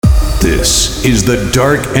This is the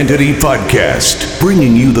Dark Entity Podcast,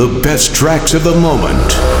 bringing you the best tracks of the moment.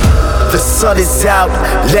 The sun is out,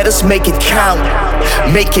 let us make it count.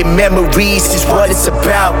 Making memories is what it's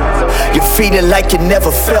about. You're feeling like you never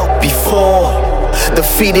felt before. The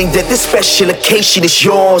feeling that this special occasion is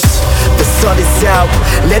yours. The sun is out,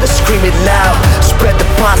 let us scream it loud. Spread the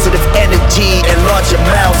positive energy in large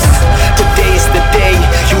amounts. Today is the day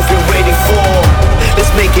you've been waiting for. Let's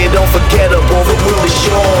make it unforgettable, the world is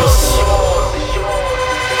yours.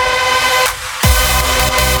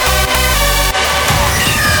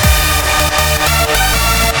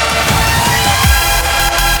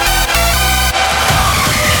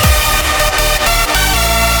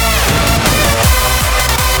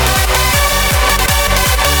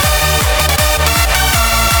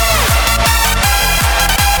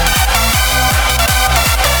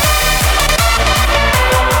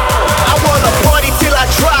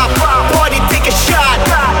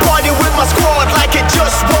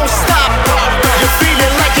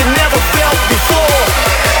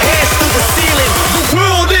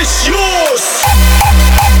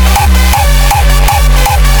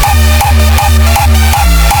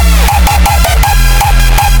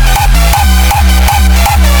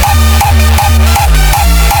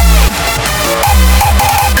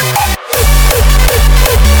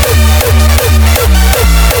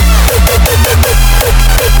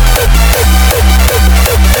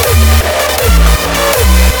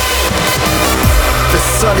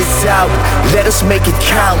 Let us make it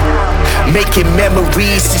count. Making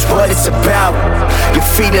memories is what it's about. You're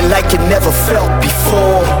feeling like you never felt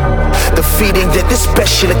before. The feeling that this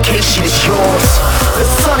special occasion is yours. The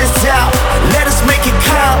sun is out, let us make it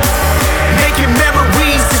count. Making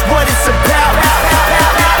memories is what it's about.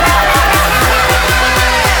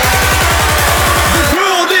 The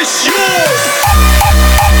world is yours.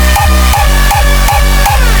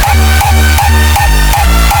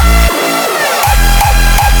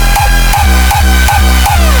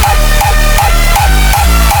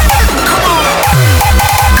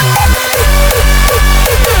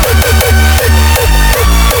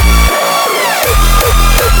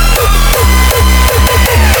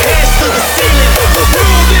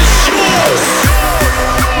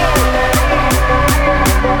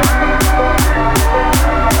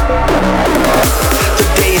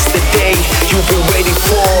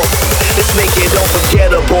 Let's make it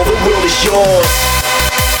unforgettable, the world is yours.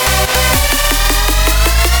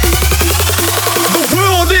 The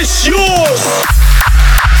world is yours.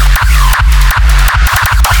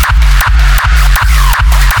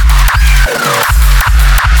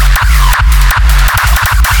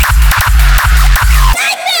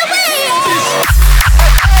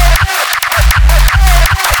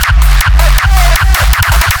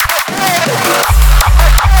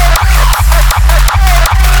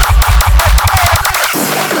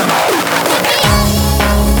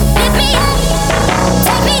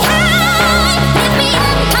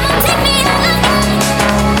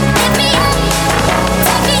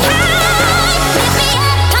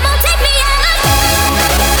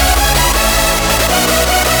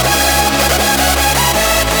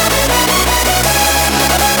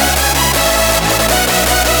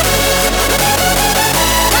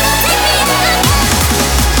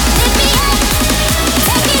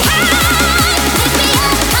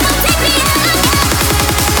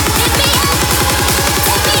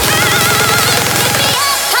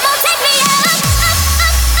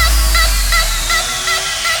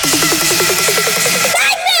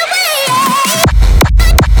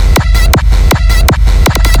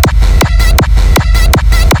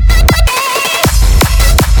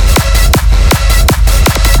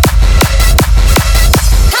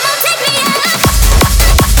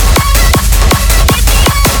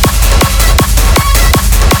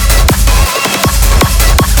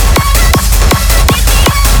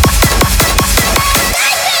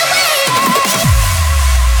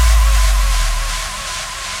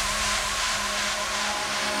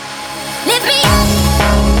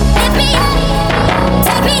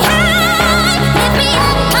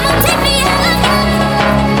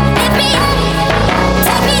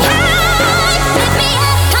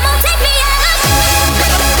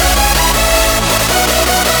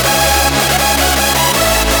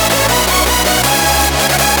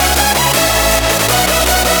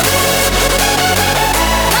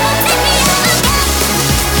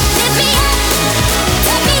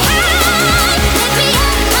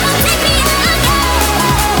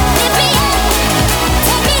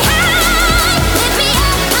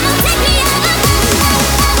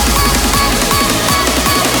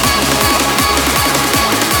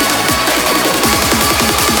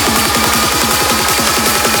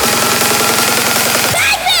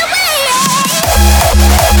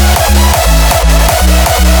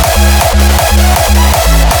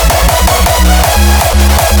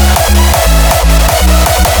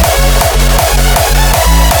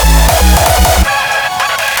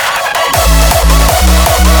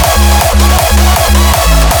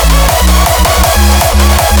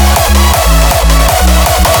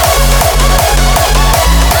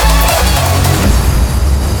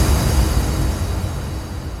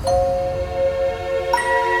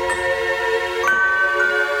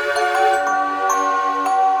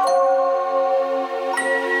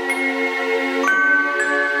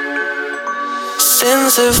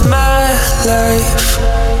 Sins of my life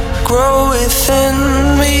grow within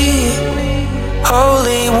me.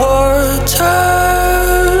 Holy water,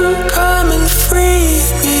 come and free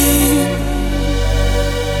me.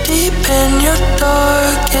 Deep in your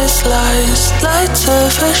darkest lies, lights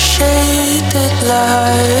of a shaded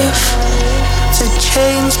life. The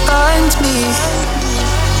chains bind me.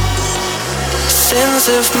 Sins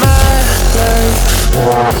of my life.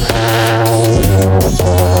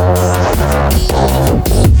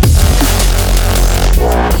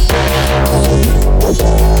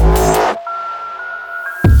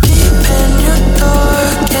 Deep in your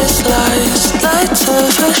darkest lies, lights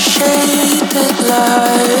of a shaded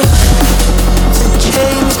life. The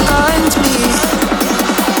chains bind me.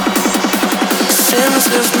 Sins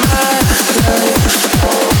of my life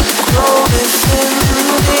grow within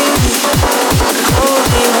me.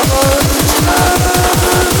 Holy water.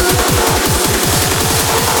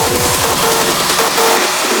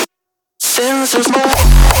 Sins of my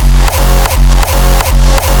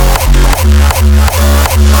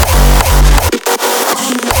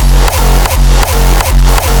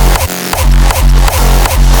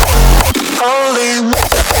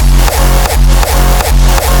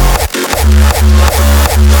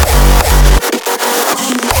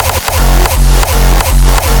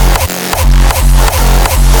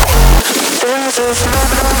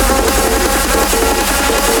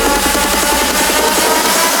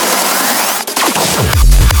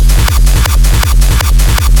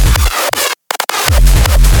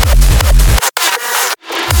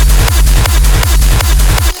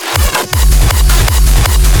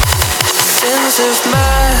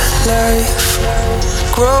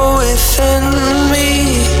grow within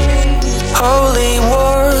me. Holy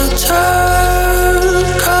water,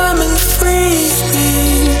 come and free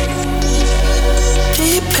me.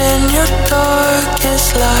 Deep in your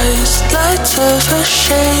darkest lies, lights of a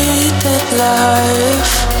shaded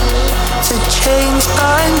life. The chains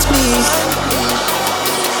bind me.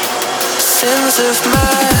 Sins of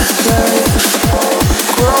my life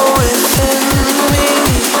grow within me.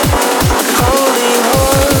 Holy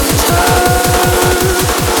water.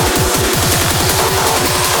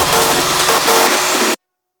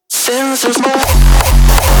 Sins of my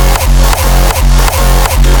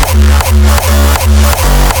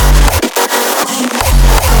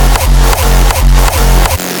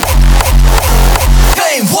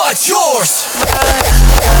Claim what's yours.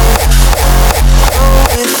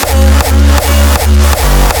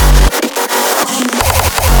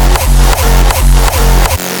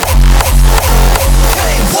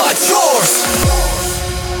 Claim what's yours.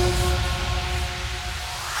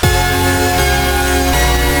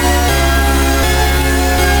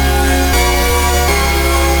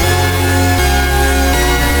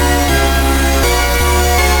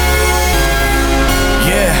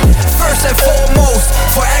 First and foremost,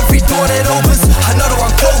 for every door that opens, another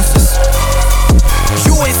one closes.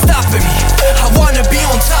 You ain't stopping me. I wanna be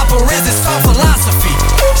on top, or is it some philosophy?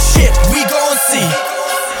 Shit, we gon' see.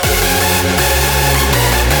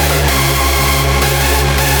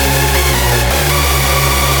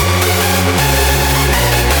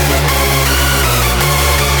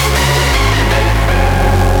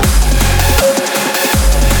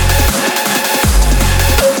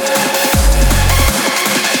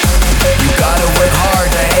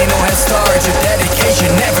 Your dedication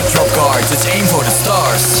never drop guards. It's aim for the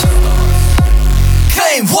stars.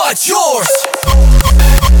 Claim what's yours.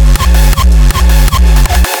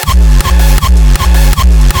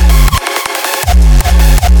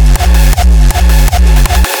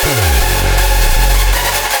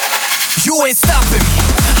 You ain't stopping me.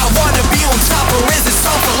 I wanna be on top, or is it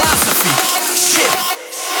some philosophy? Shit.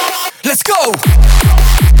 Let's go.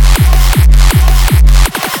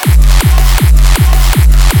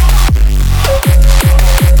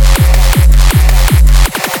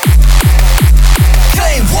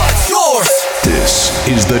 This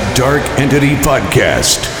is the Dark Entity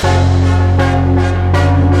Podcast.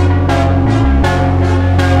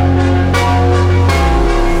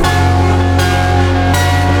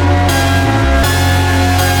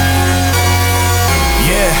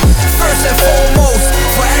 Yeah, first and foremost,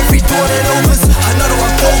 for every door that opens, another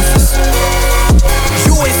one closes.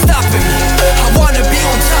 You ain't stopping me. I wanna be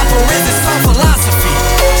on top, or is it some philosophy?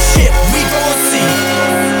 Shit, we gon' see.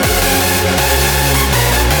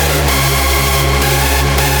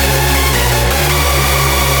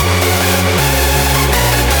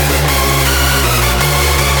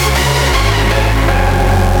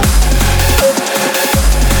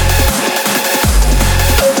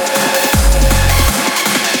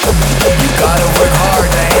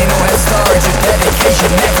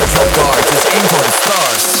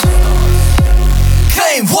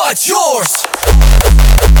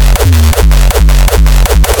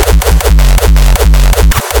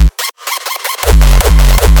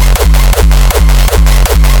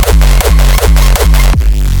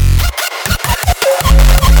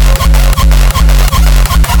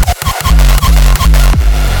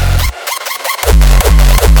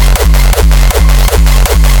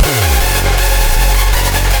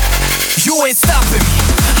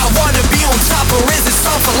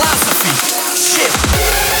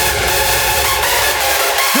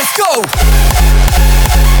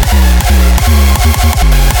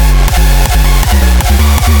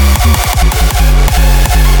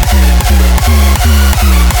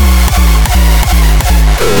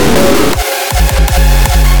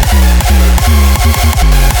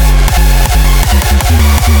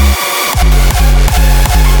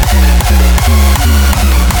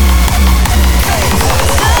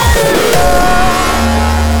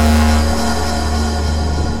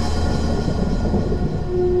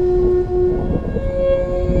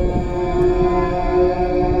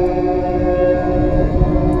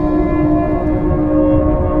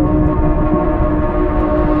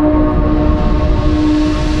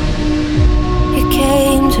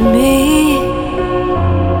 to me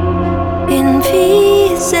in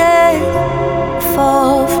pieces,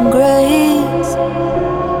 fall from grace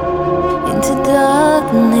into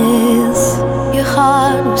darkness. Your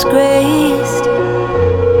heart was graced,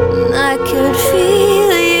 and I could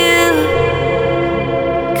feel you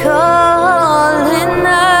calling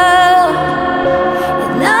out.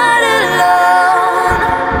 You're not alone.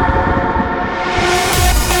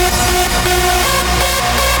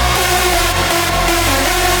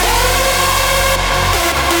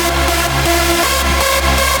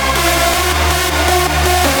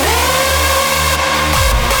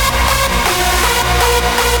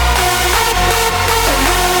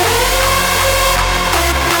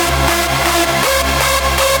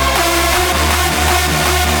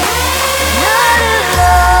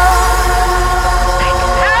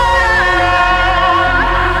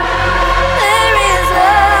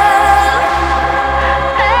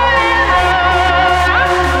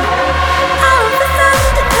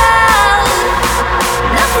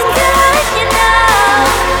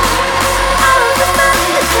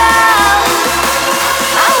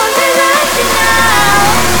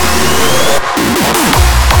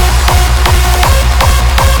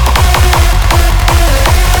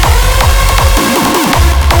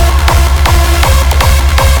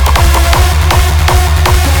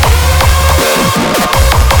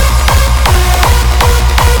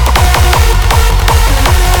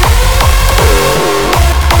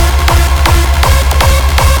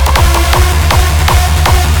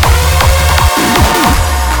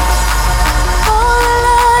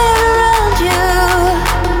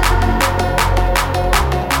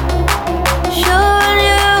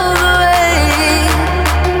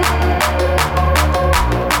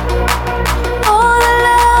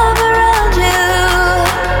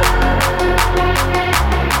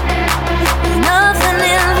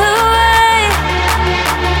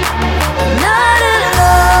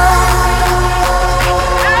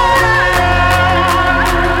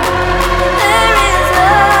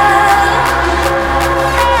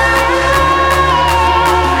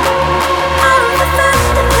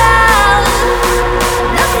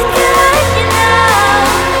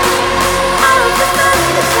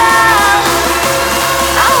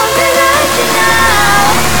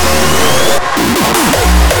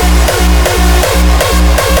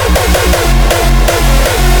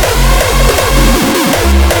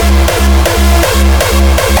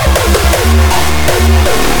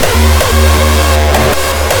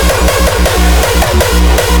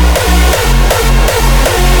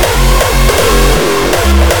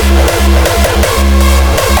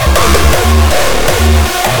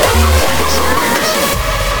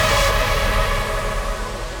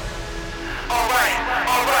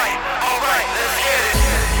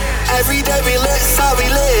 Every day we live, how we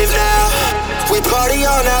live now. We party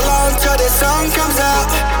all night long till the sun comes out.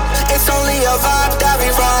 It's only a vibe that we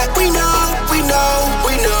ride. We know, we know,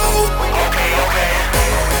 we know.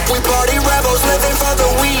 We party rebels living for the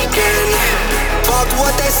weekend. Fuck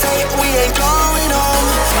what they say, we ain't going home.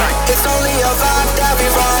 It's only a vibe that we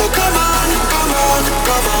ride. So come on, come on,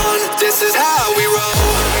 come on. This is how we roll.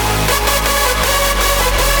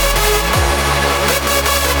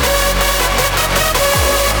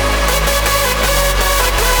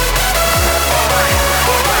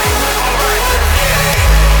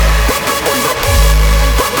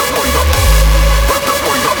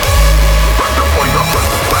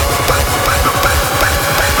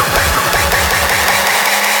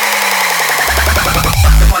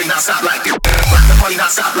 Stop like this. Rock the party,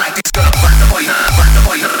 not stop like this. Rock the party, rock the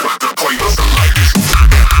party, rock the party, not stop like this.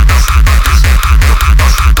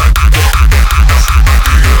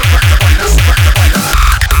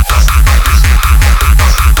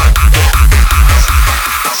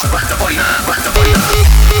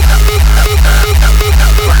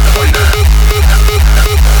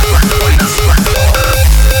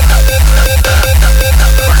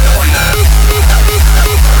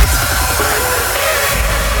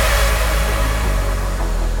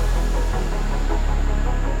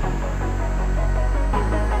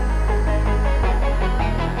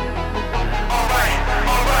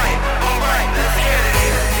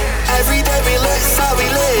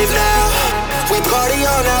 Party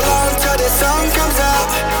all night long till the sun comes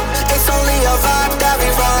out. It's only a vibe that we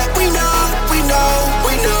ride. We know, we know,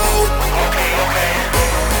 we know.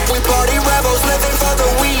 We party rebels living for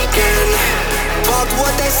the weekend. Fuck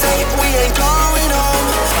what they say, we ain't going home.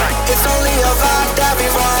 It's only a vibe that we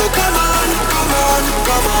ride. So come on, come on,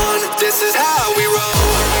 come on. This is how we roll.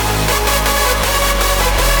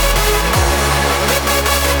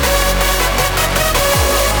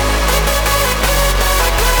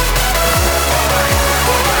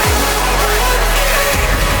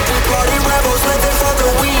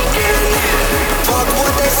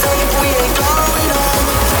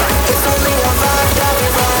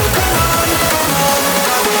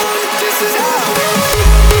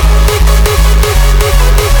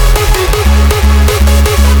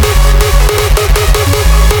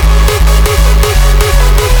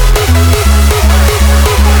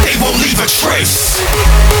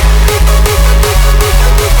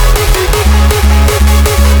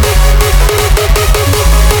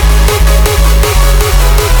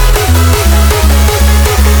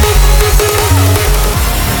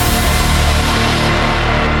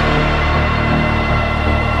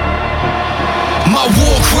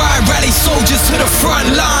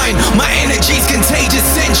 front line. My energy's contagious,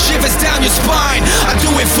 send shivers down your spine. I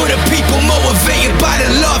do it for the people, motivated by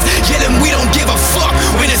the love. Yeah, then we don't give a fuck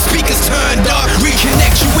when the speakers turned up.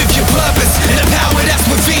 Reconnect you with your purpose and the power that's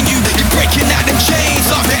within you. You're breaking out them chains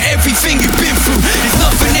after everything you've been through. There's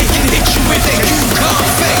nothing they can hit you with that you can't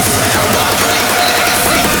face. And while you leave a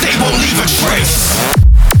legacy, they won't leave a trace.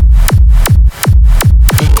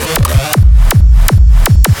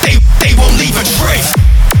 They won't leave a trace.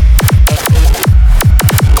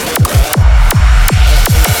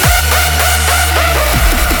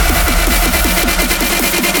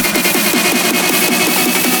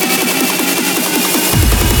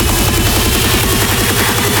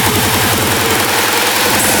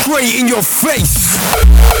 Straight in your face.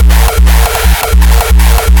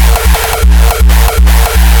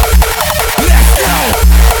 Let's go.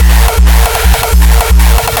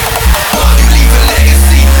 While you leave a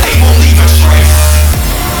legacy, they won't leave a trace.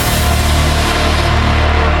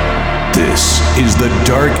 This is the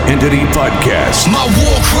Dark Entity Podcast. My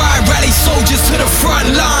war cry rally soldiers to the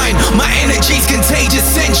front line. My energy's contagious,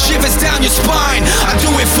 send shivers down your spine. I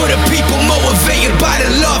do it for the people, motivated by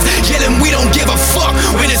the love. Yeah, then we don't give a fuck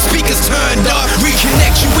when the speakers turned up.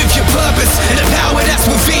 Reconnect you with your purpose and the power that's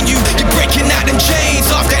within you. You're breaking out them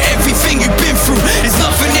chains after everything you've been through. There's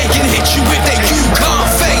nothing they can hit you with that you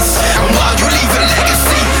can't face. And while you leave a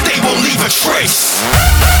legacy, they won't leave a trace.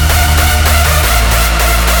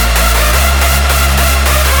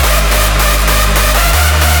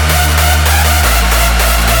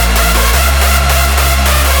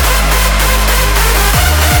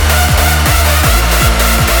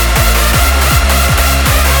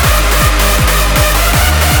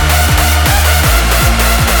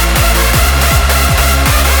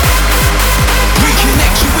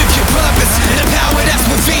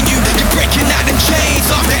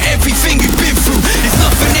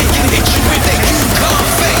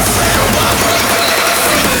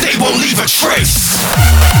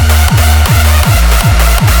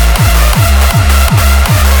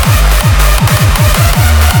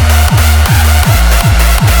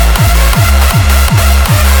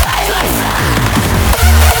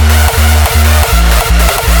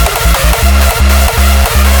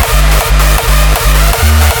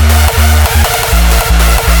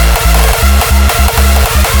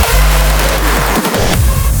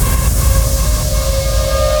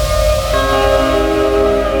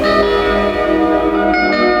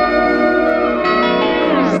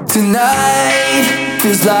 Tonight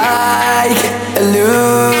feels like a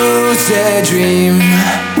lucid dream.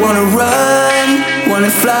 Wanna run, wanna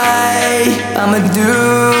fly, I'ma do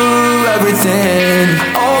everything.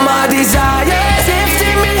 All my desires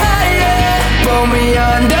lifting me higher, pull me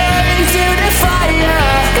under into the fire.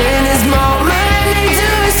 In this moment, need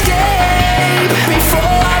to escape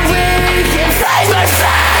before I recognize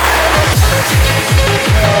myself.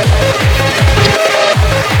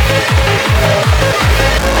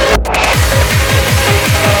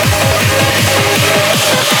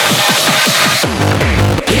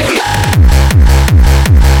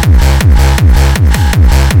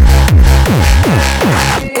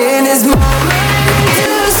 In this moment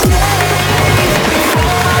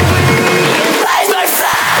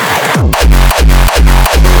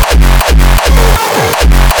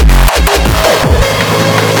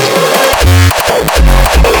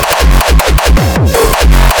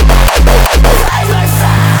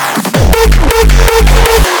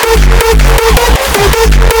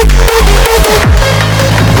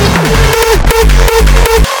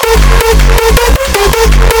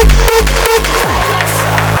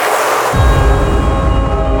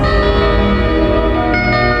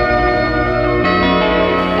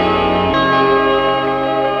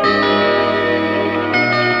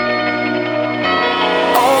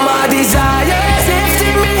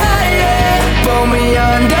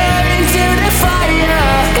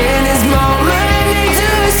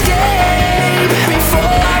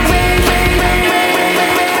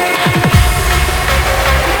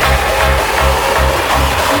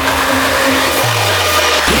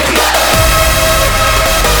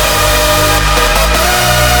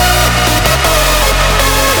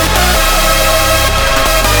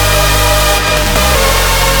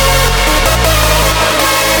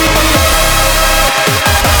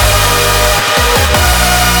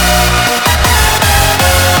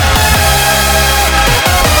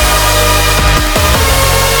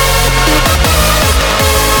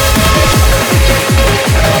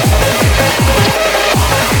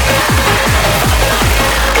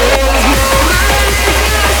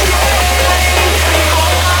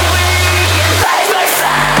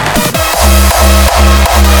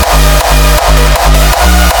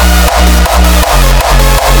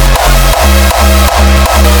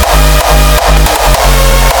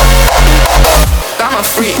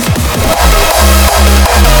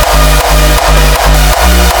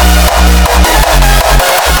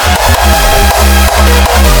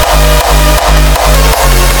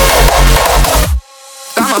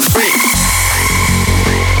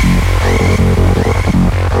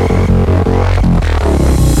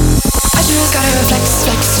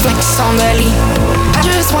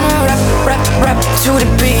to the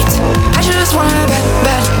beat. I just wanna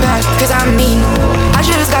back, cause I mean, I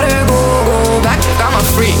just gotta go back, I'm a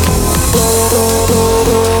freak.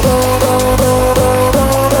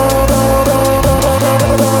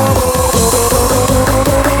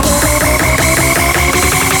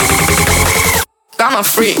 I'm a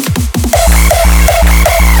freak.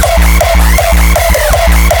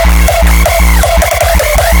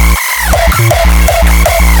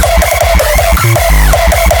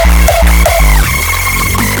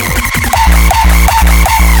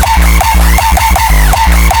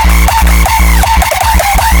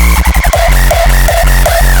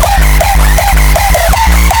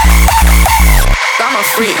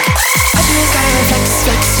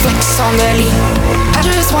 On the lead. I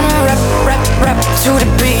just wanna rap to the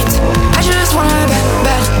beat. I just wanna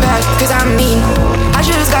back, cause I mean, I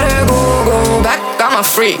just gotta go back, I'm a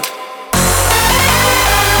freak.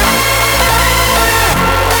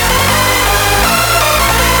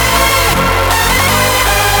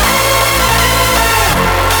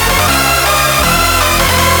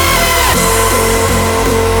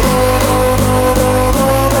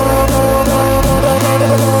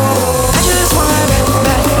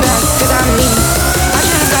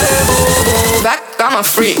 I'm a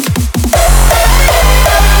freak.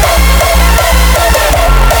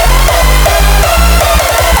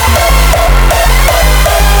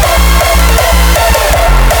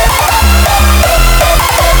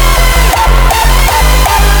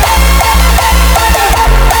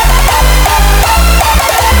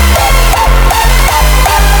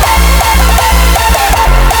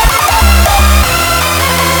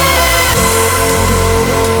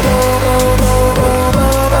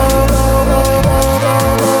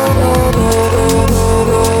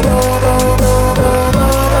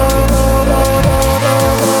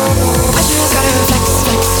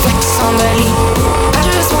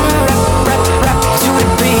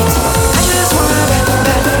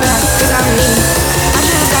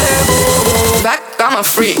 I'm a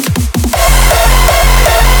freak.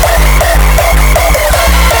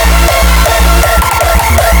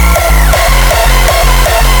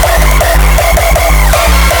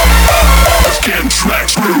 Scan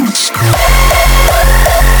tracks roots.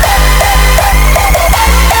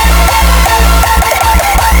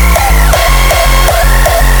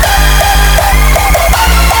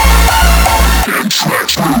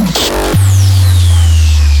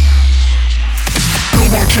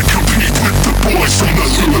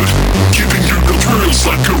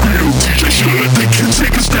 Like a real DJ should. They can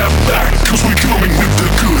take a step back, cause we're coming with the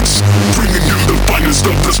goods, bringing you the finest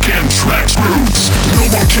of the Scan Tracks roots. No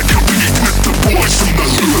one can compete with the boys from the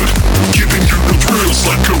hood, giving you the thrills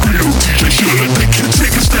like a real DJ should. They can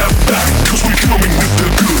take a step back, cause we're coming with the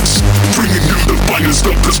goods, bringing you the finest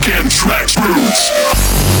of the Scan Tracks roots.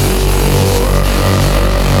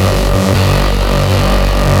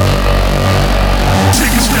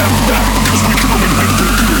 Take a step back, cause we're coming with the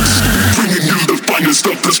goods, bringing you the finest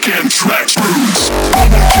of the Scan Tracks roots. No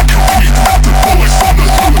one can compete with the boys from the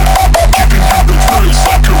hood, giving you the thrills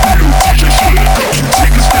like a real DJ should.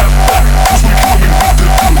 Take a step back, cause we're coming with the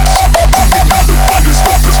goods, bringing you the finest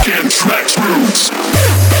of the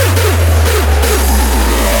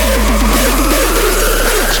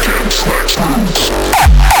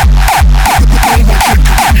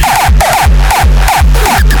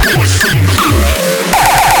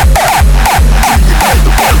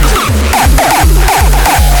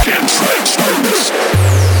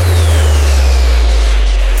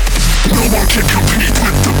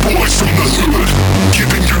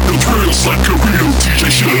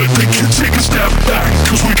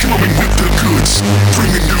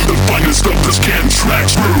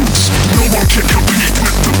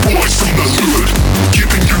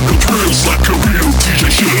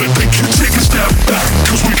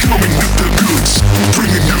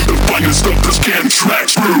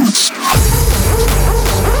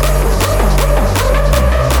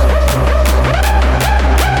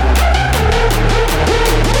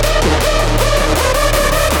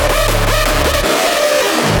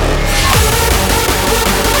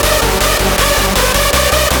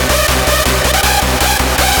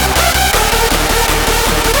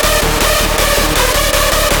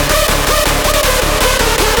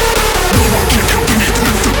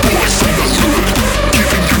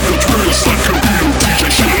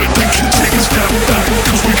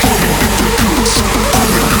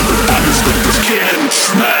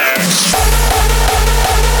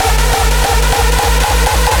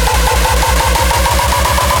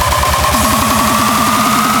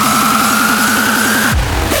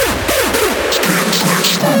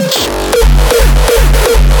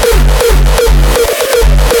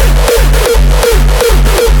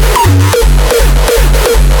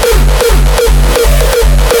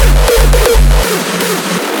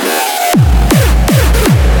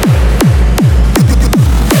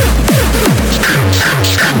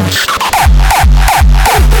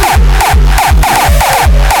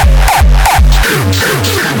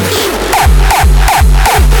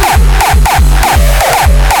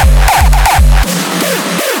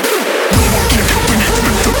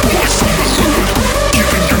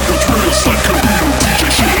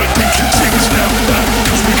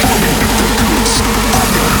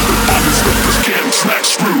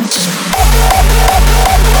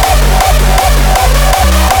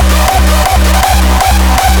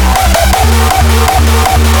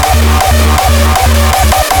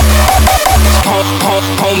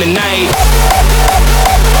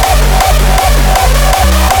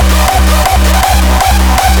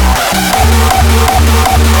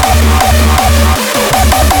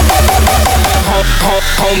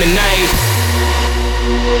home tonight.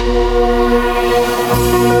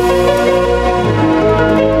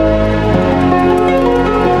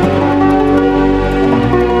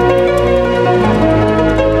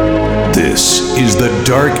 This is the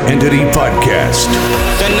Dark Entity Podcast.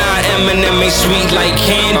 The 9 Eminem ain't sweet like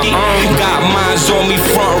candy. Got mines on me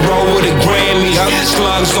front row with the Grammys.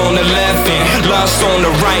 Slugs on the left and lust on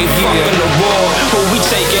the right. Fucking the war, who we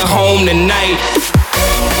taking home tonight.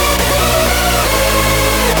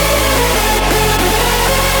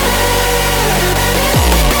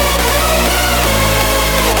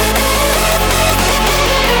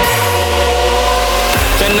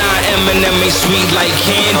 Eminem ain't sweet like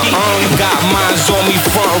candy. Got mines on me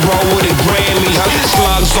front row with the Grammys.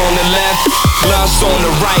 Slugs on the left, lust on the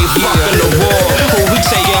right. Fucking the war, who we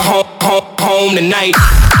taking home tonight.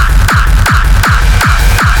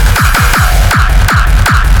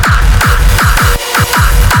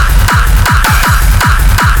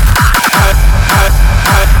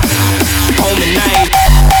 Home tonight.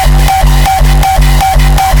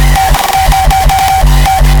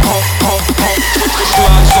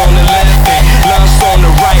 Slugs on the left and lust on the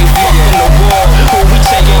right. Fucking the war, who we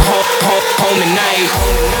taking home tonight.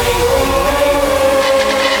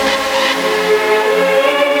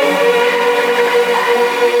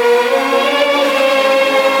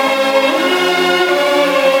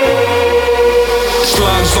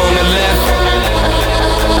 Slugs on the left,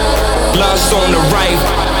 lust on the right.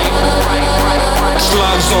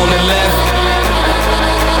 Slugs on the left,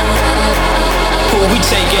 who we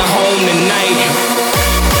taking home tonight.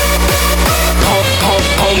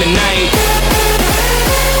 Home tonight.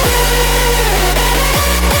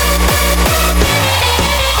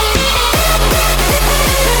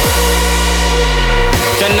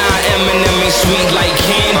 The 9 Eminem ain't sweet like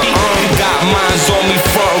candy. Got mines on me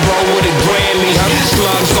front row with the Grammys.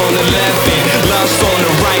 Slugs on the left and lust on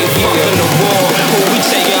the right. Fucking the war, who we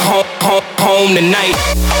taking home tonight.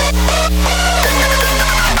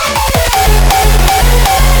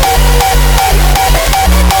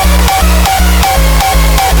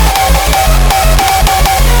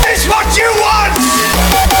 It's what you want!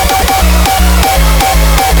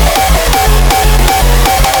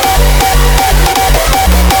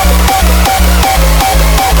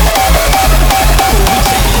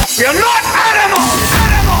 You're not animal!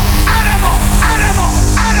 Animal! Animal! Animal!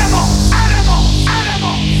 Animal! Animal!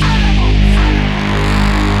 Animal! Animal!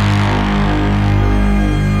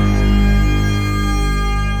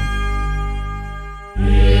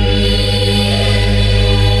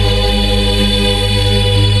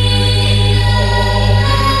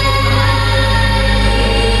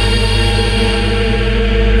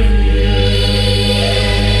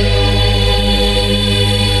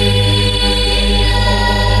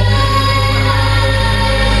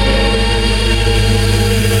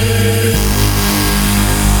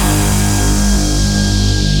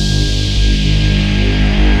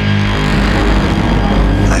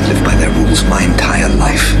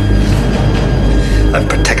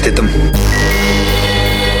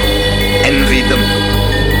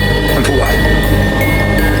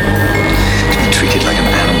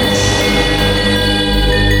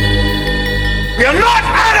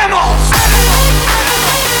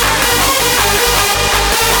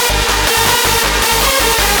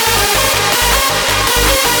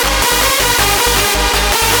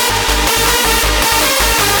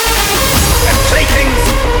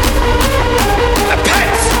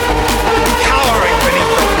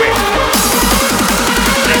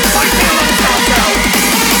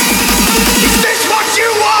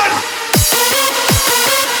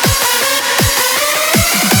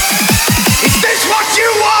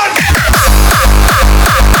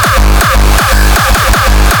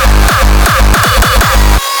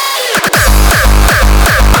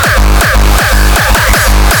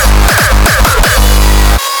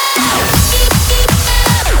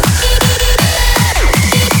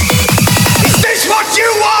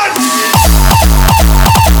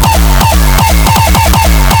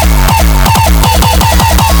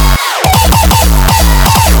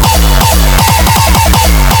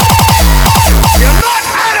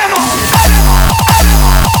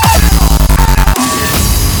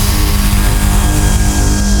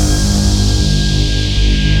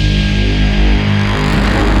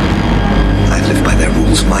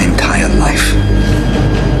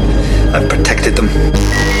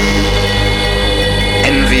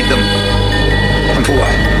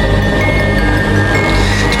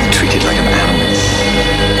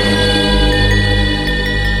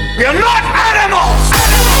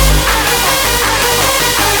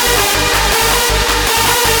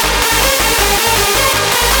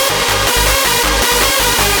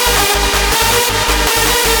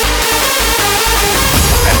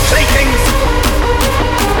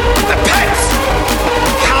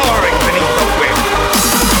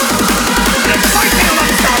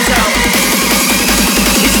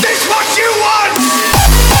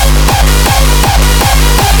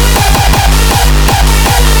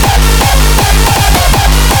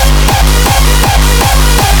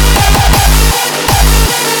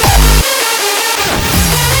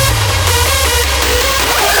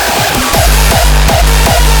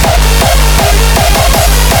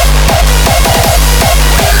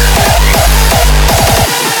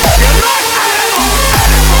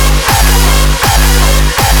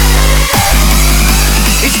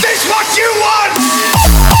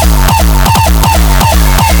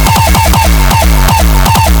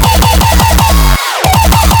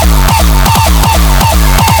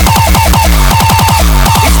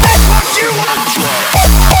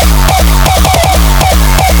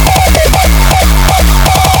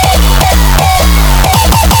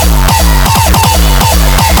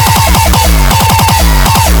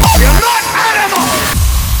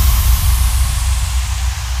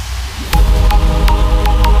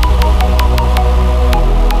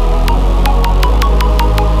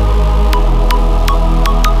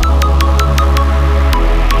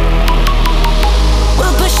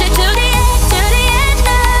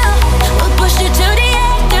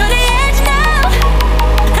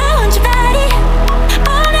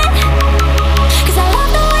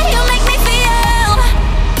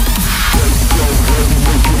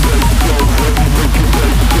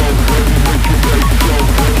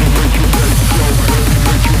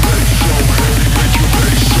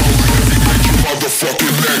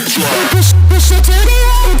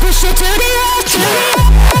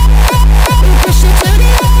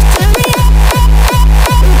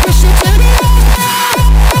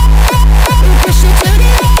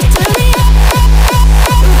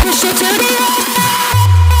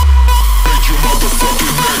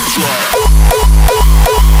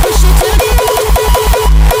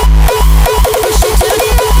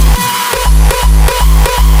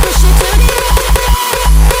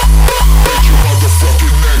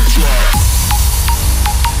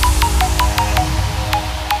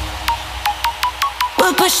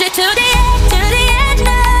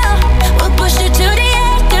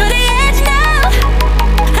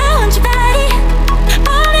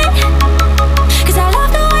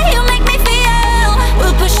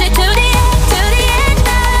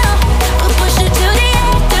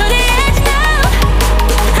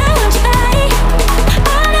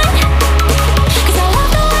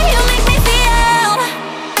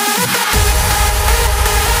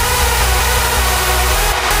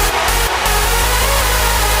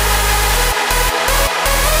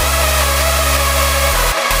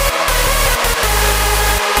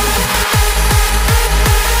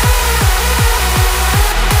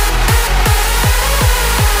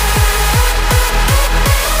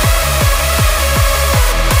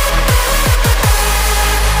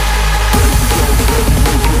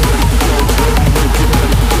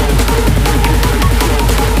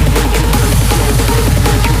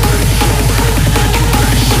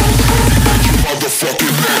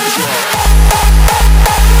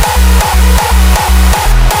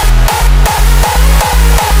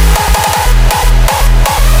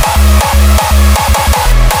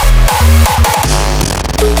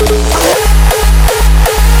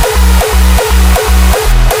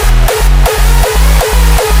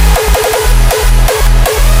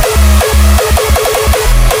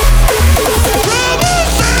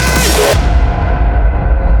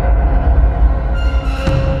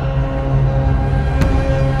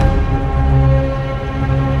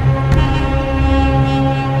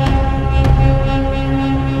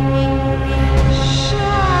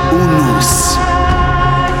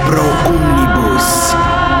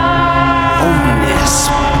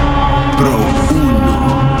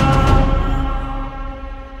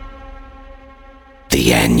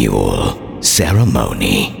 The annual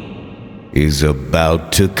ceremony is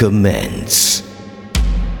about to commence.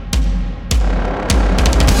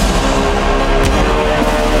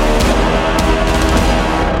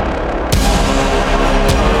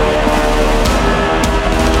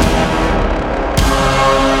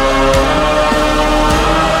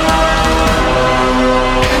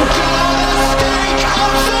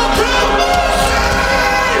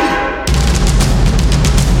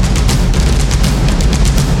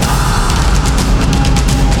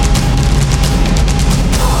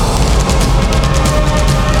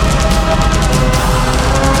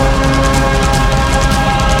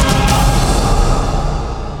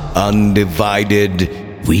 Undivided,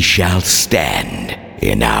 we shall stand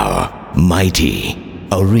in our mighty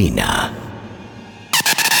arena.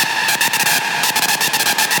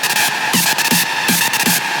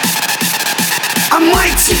 A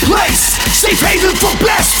mighty place, safe haven for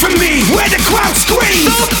blasphemy, where the crowd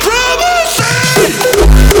screams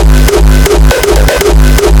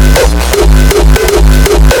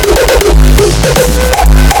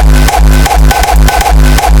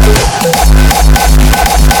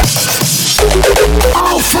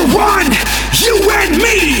All for one, you and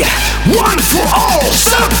me, one for all,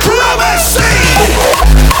 supremacy!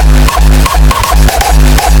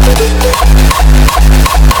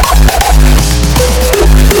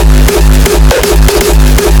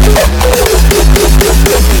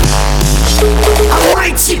 A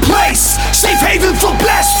mighty place, safe haven for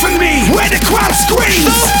blasphemy, where the crowd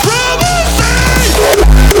screams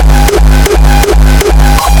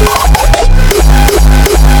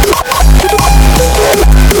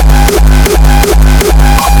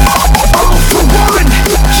All for one,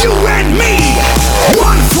 you and me,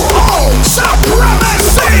 one for all,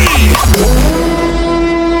 supremacy!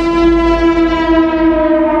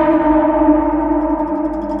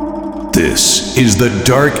 This is the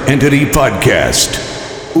Dark Entity Podcast.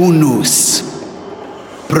 Unus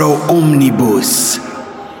pro omnibus,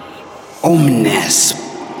 omnes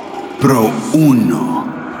pro uno.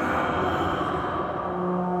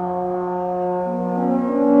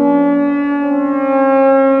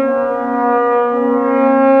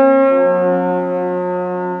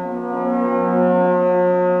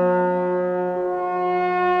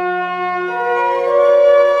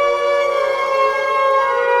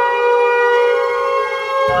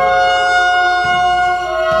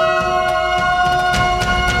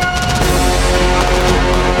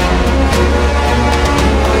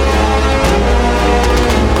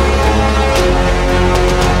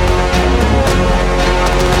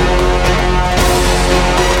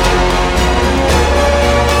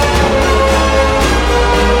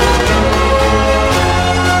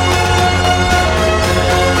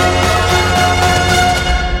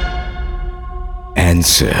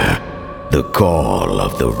 Answer the call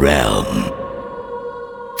of the realm.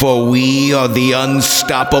 For we are the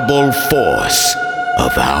unstoppable force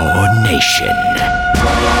of our nation.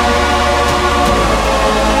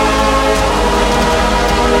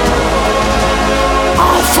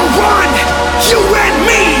 All for one, you and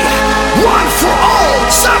me, one for all,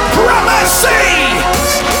 supremacy!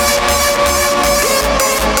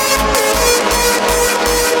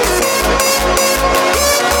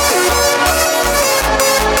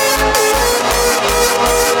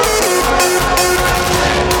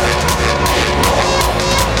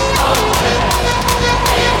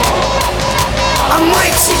 A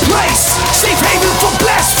mighty place, safe haven for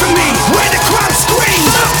blasphemy, where the crowd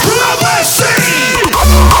screams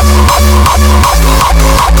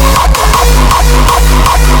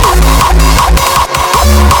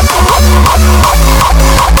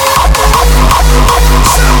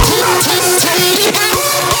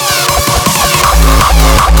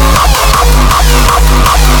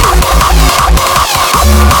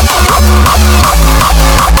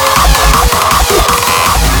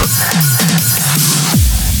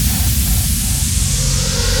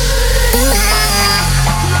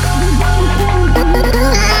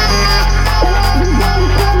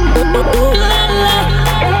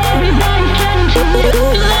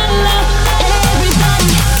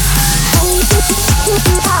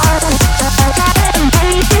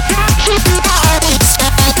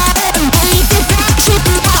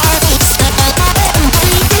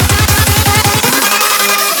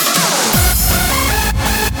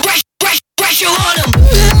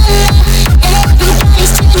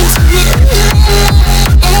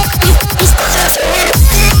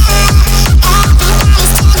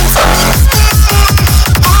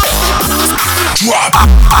Drop.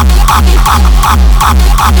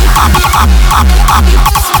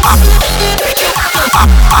 Everybody's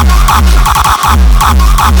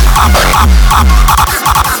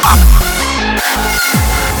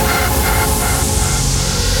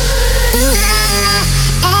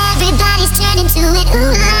turning to it.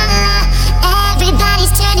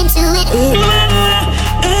 Everybody's turning to it.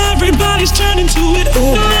 Everybody's turning to it.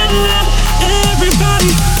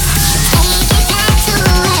 Everybody. Take it back to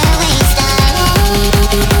where we started.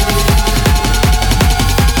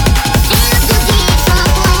 Feel the beat from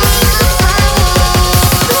where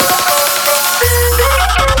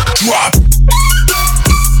Drop.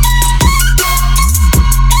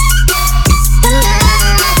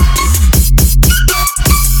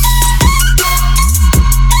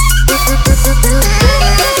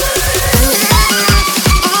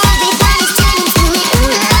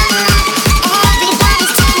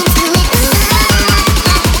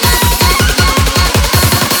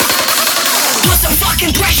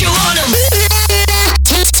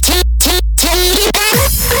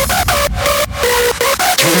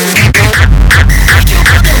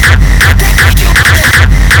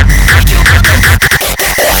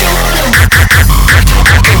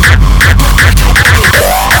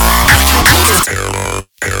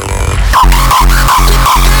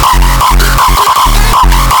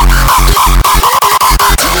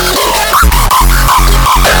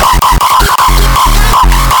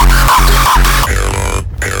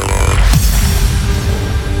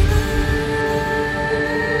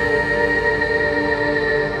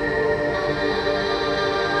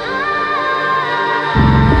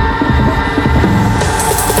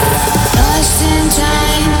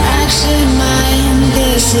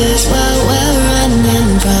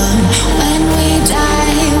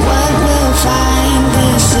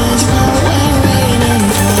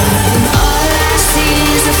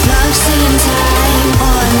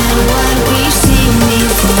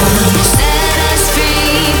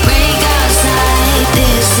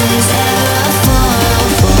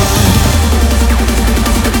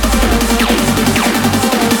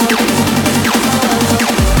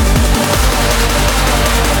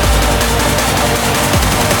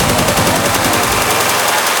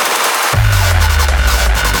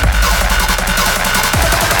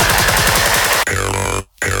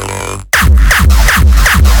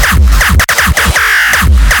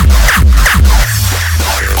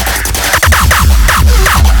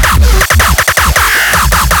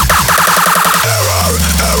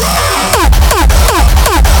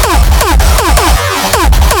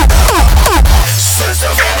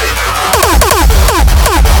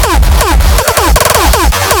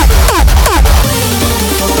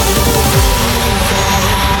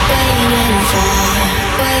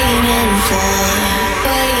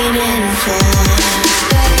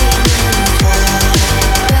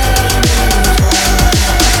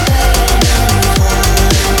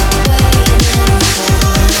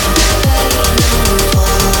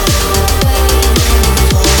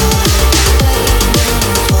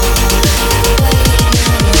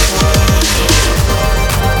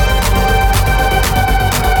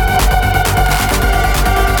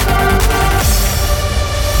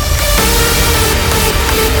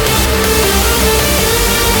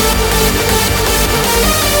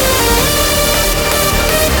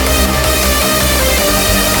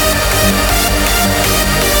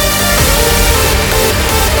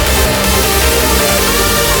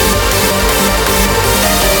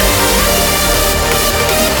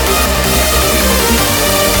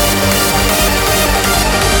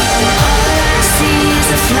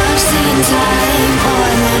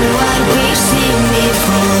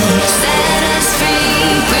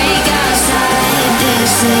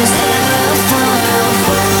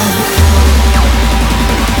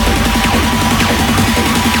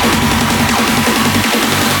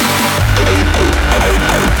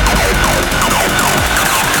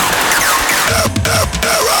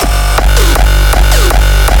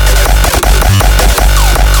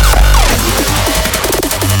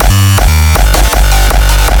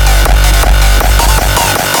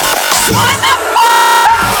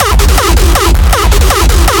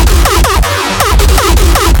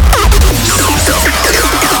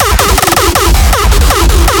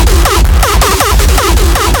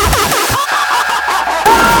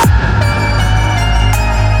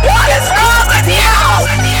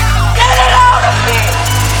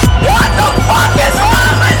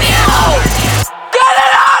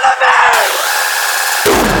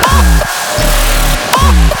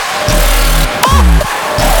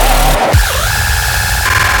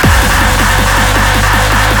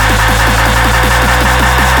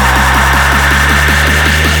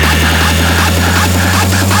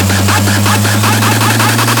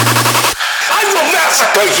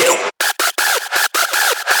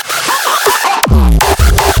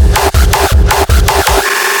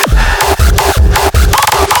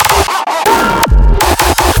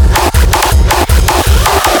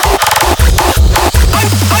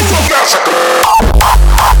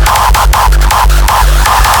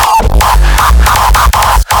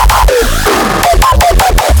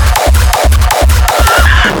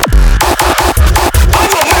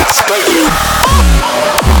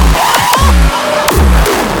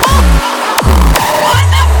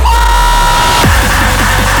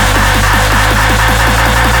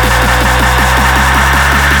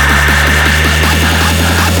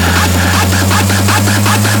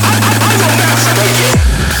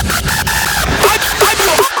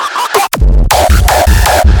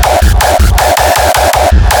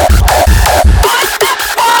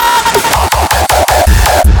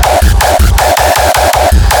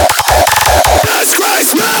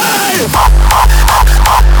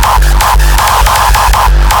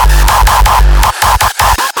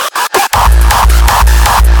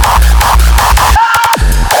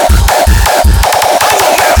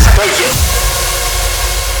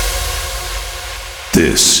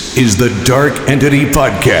 This is the Dark Entity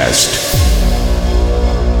Podcast.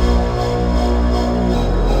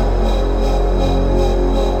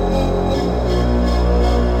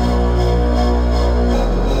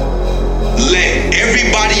 Let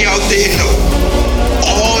everybody out there know,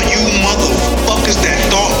 all you motherfuckers that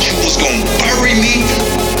thought you was gonna bury me,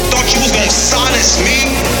 thought you was gonna silence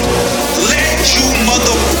me, let you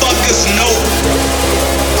motherfuckers know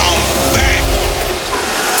I'm back.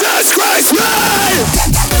 Disgrace me!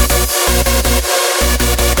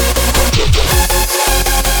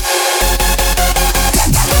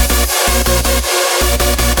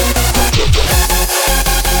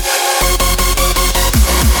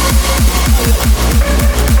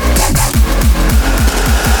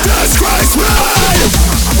 Disgrace me!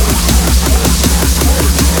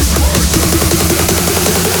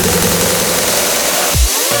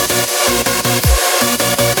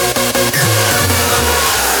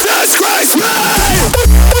 Disgrace me!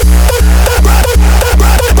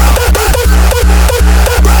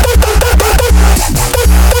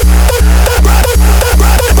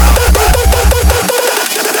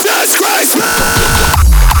 Disgrace me!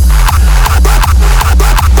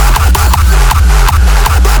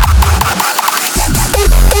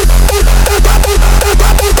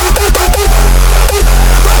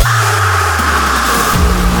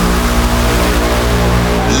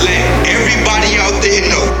 Let everybody out there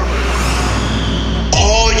know,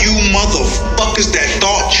 all you motherfuckers that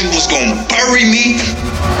thought you was gonna bury me,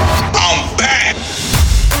 I'm back.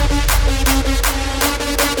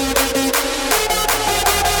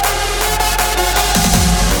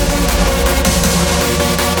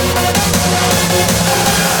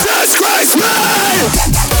 Disgrace me!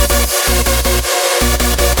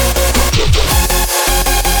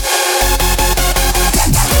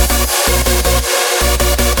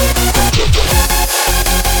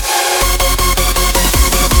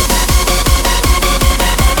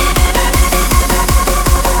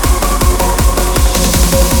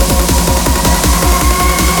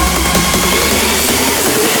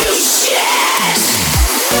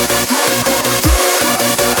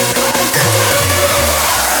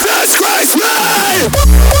 Disgrace me!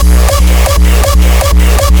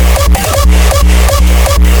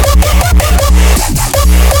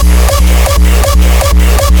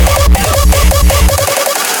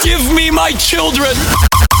 Give me my children!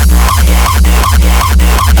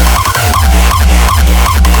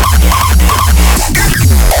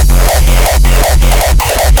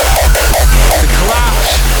 The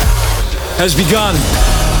collapse has begun.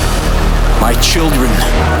 My children,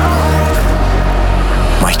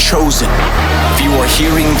 my chosen. If you are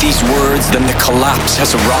hearing these words, then the collapse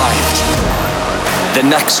has arrived. The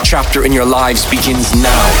next chapter in your lives begins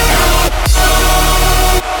now.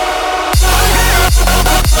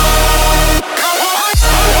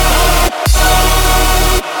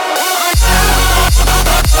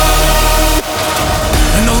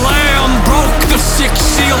 And the Lamb broke the sixth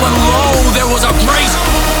seal, and lo, there was a great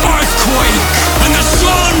earthquake, and the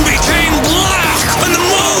sun became black, and the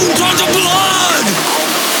moon turned to blood.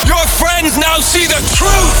 Your friends now see the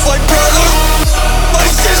truth. My brother, my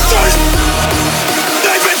sisters,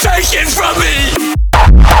 they've been taken from me.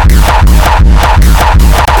 I'm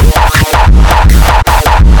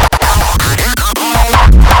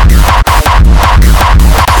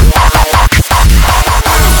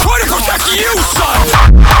trying to protect you, son.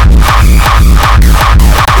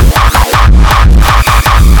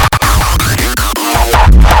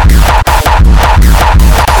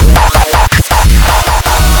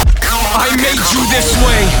 I made you this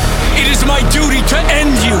way. It is my duty to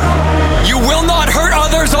end you. You will not hurt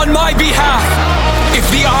others on my behalf. If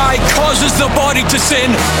the eye causes the body to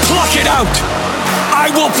sin, pluck it out. I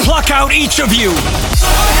will pluck out each of you.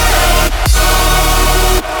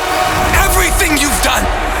 Everything you've done,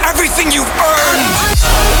 everything you've earned,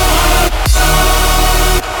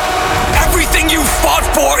 everything you fought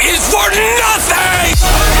for is for nothing!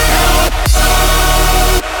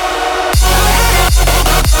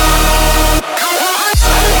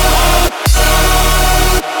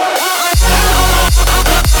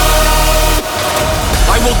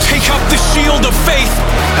 I will take up the shield of faith,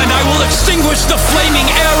 and I will extinguish the flaming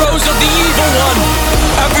arrows of the evil one.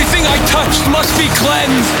 Everything I touched must be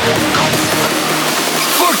cleansed.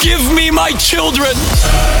 Forgive me, my children.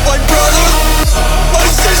 My brother, my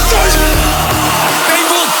sisters, they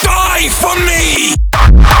will die for me.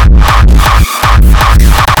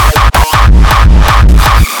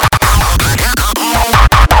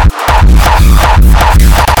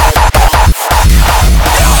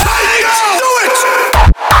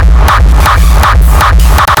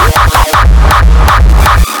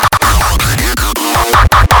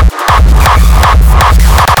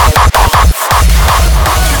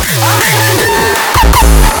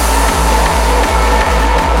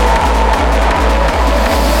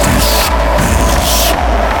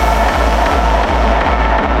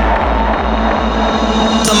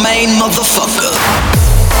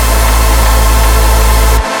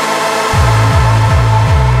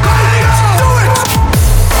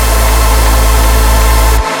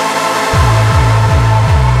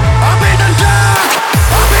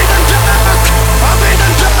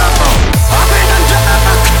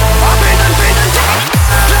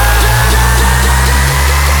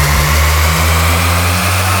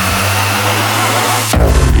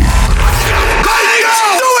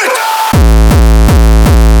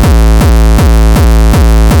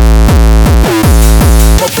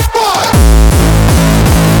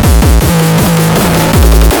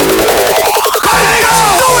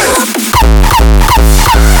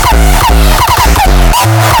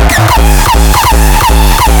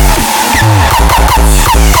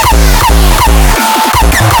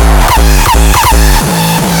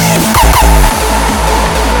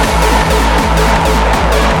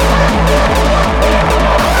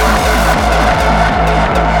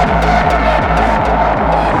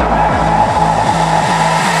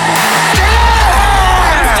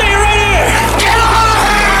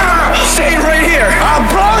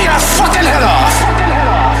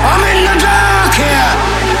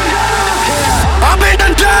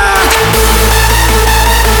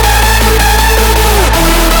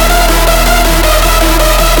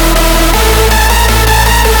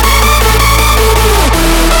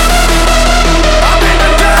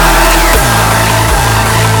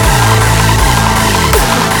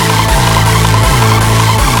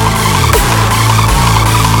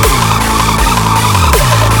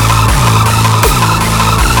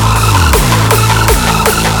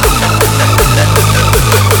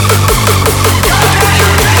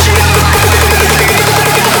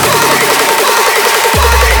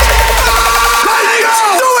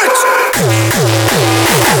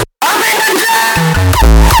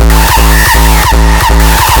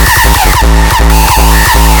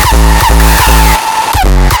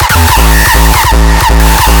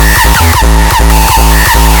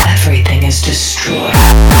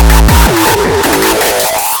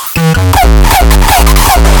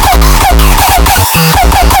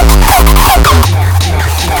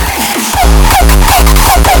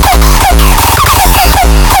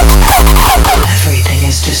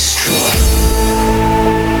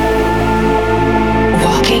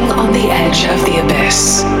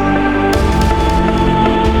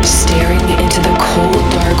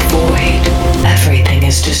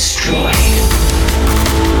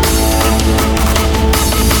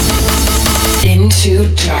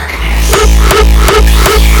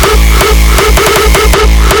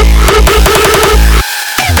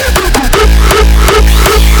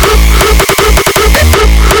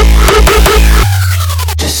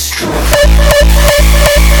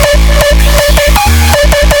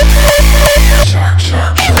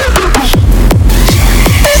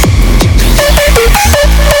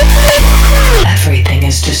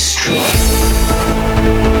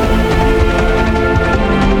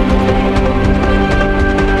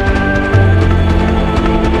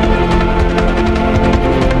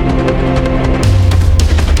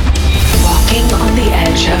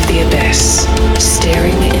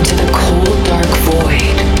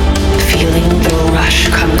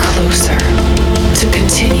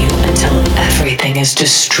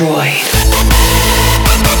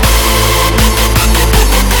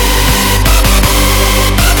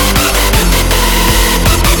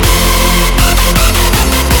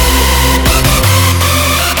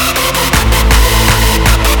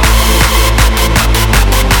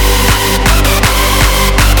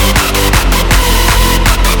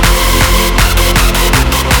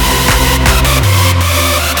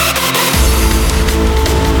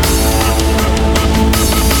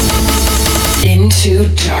 Into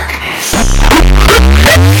darkness.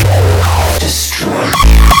 Destroy.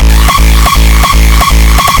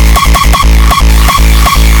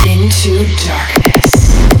 Into darkness.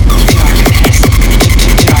 Darkness.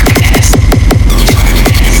 Darkness.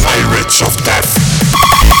 Darkness. Pirates of Death.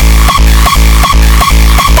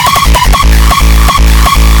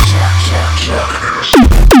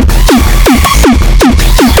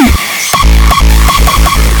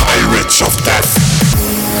 Pirates of Death.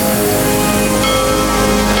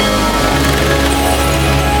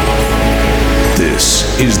 This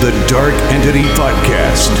is the Dark Entity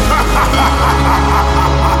Podcast.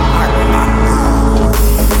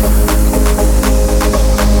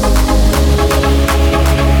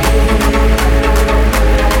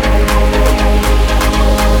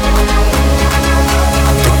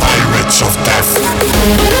 The Pirates of Death.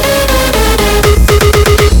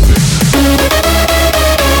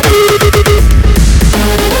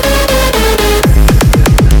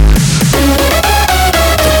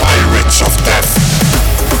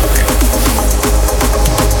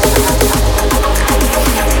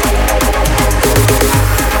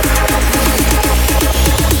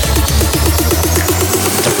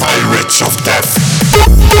 Of death.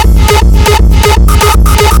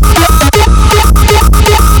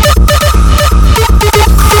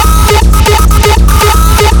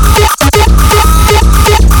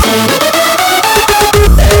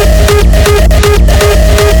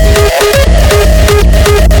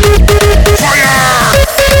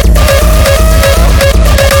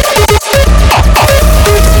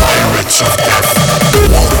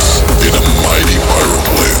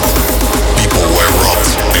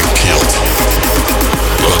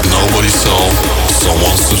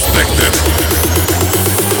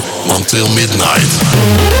 Till midnight.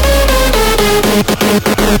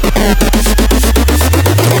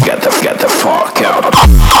 Get the fuck out.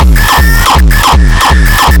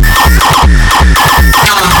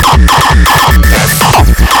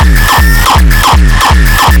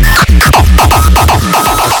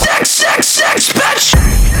 Sex, bitch.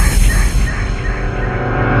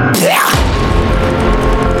 Yeah.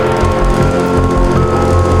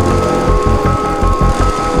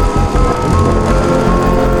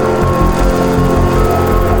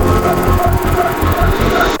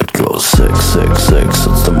 Six,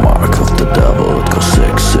 it's the mark of the devil. It goes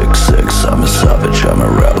 666. I'm a savage, I'm a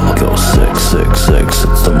rebel. It goes 666.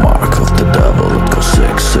 It's the mark of the devil. It goes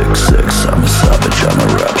 666. I'm a savage, I'm a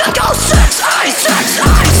rebel. It goes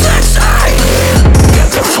 666. Get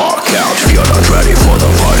the fuck out if you're not ready for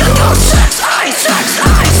the fire. It goes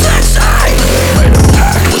 666. Made a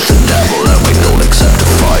pact with the devil and we don't accept the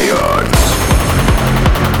fire.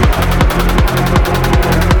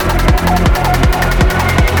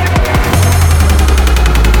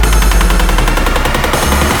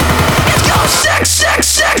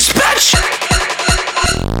 Six, bitch!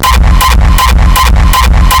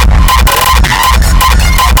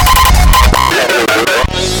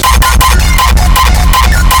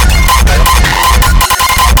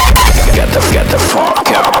 Get the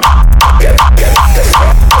fuck out. Get the fuck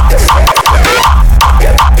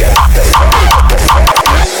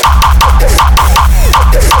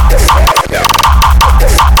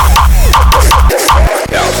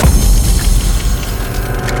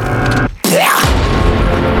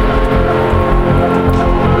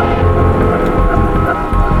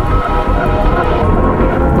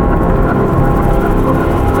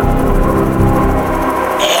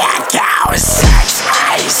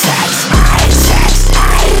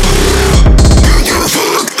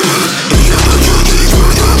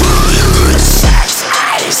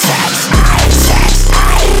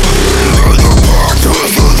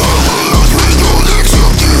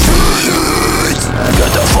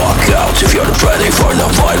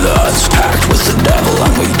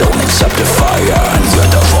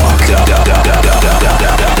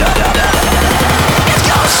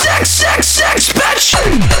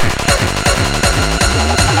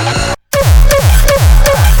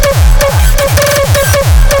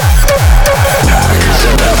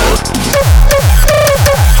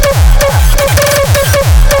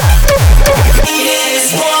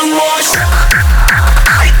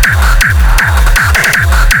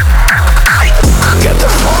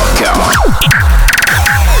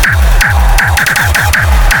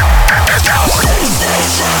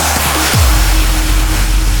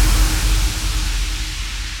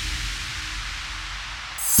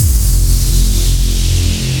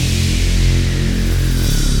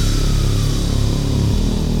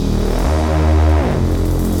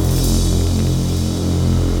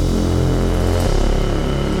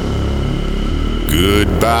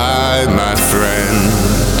Goodbye, my friend.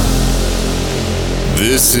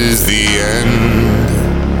 This is the end,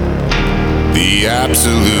 the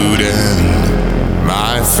absolute end,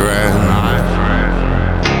 my friend.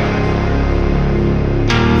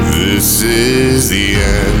 This is the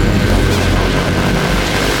end.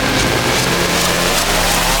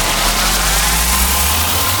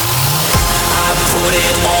 I put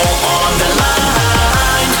it all on the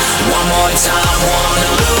line. One more time, wanna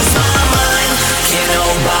lose my mind. Can't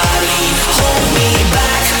nobody hold me back.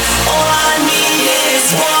 All I need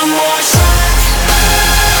is one more track.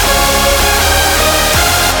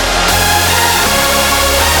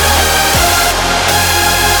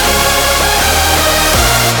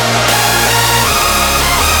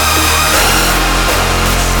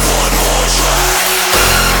 One more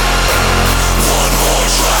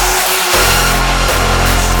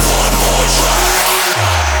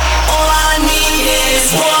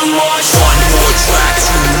track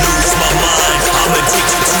to lose my mind. I'm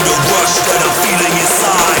addicted to the rush that I'm feeling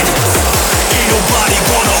inside. Ain't nobody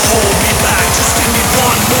gonna hold me back. Just give me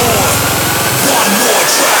one more track.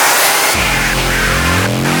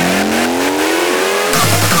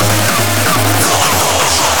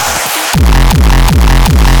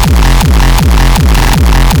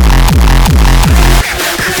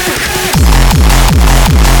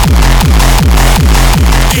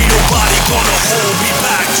 Ain't nobody gonna hold me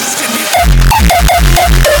back. Just give me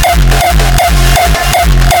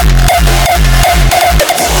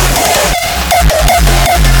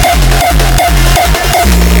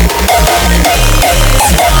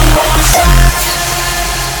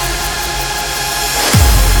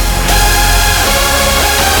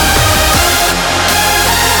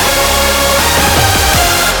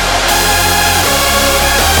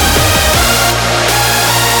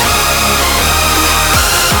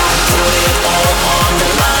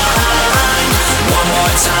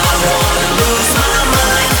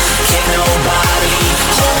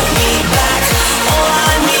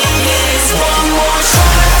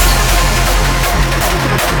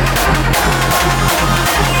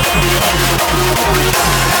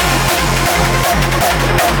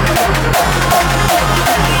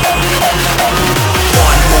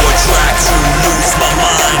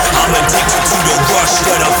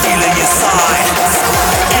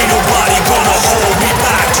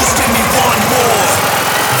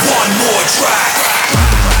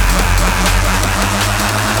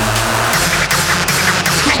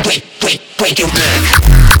break your back.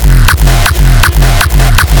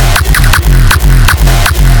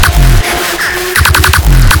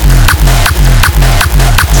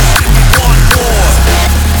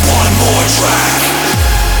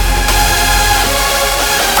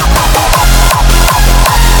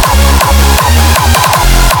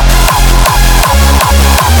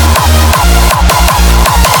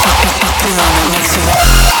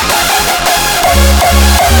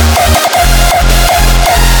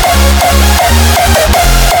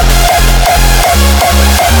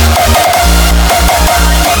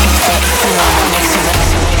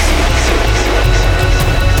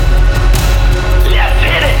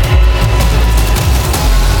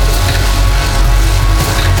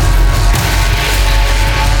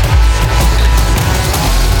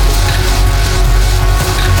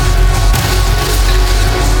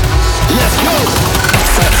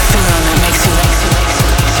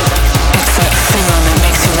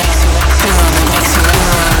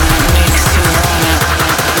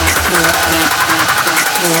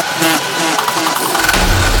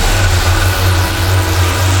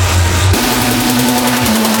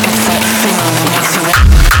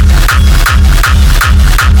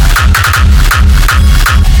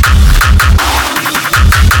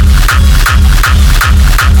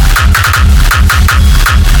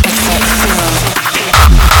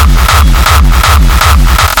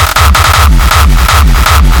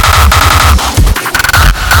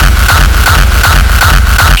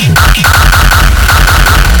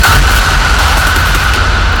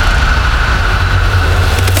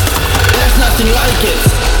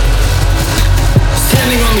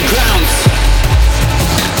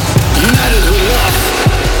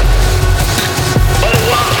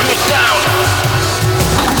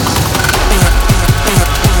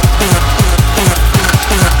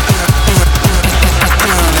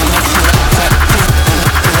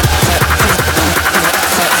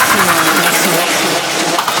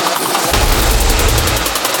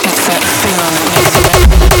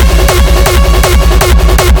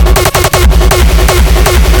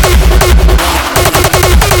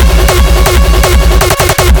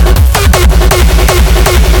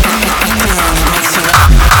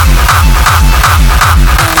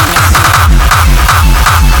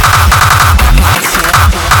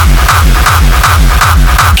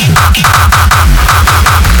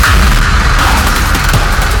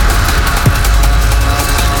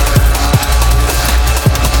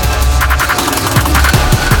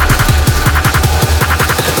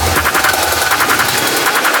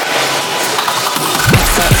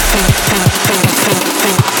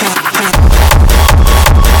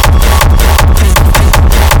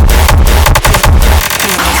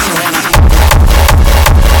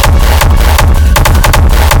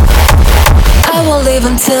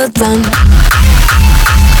 leave until dawn.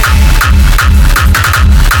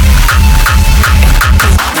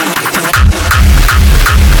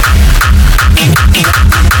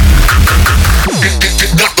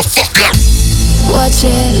 Watch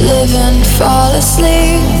it live and fall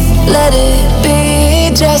asleep. Let it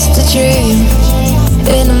be just a dream.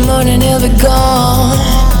 In the morning he'll be gone.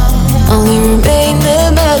 Only remain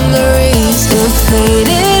the memories. We'll fade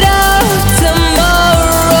it out.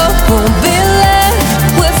 Tomorrow won't be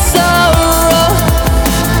left with sorrow.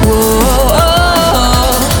 Whoa.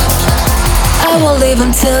 I won't leave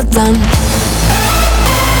until dawn.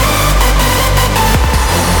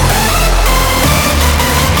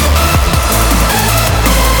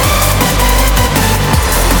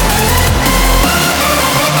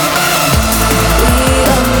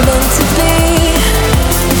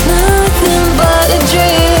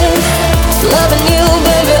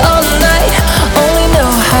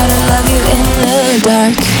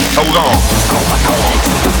 Dark. Hold on.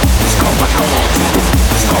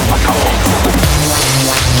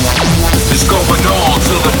 It's going on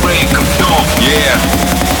till the break of dawn. Yeah.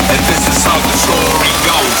 And this is how the story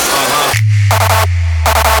goes.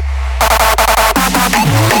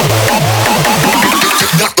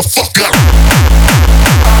 Knock the fuck out.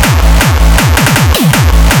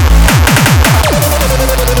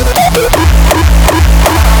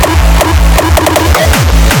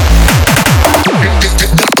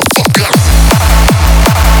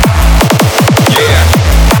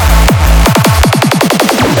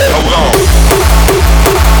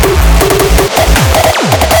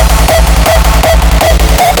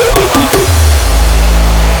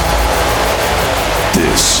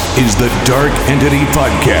 Is the Dark Entity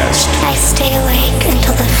Podcast. I stay awake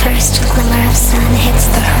until the first glimmer of sun hits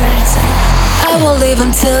the horizon. I won't leave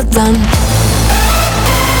until dawn.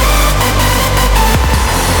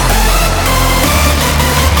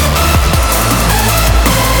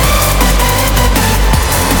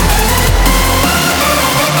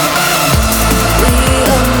 We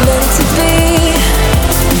are meant to be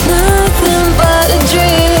nothing but a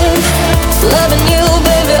dream. Loving you,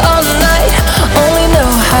 baby, all night. Only know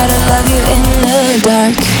how to love you in the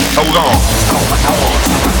dark. Hold on.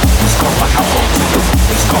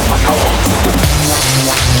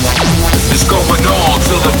 It's going on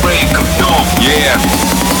till the break of dawn. Yeah.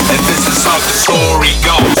 And this is how the story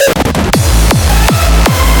goes.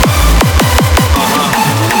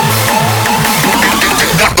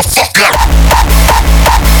 Knock the fuck out.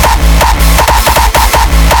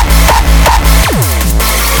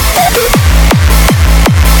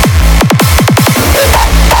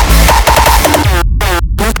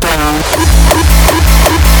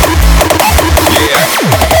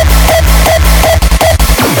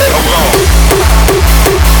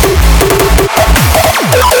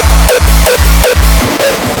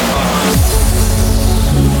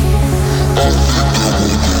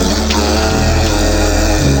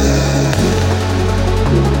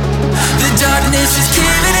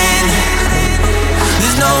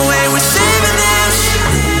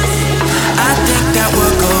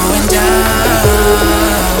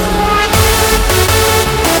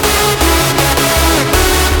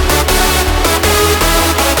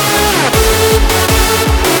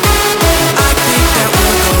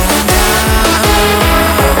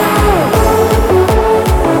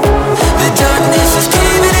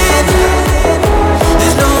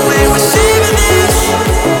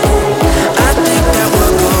 That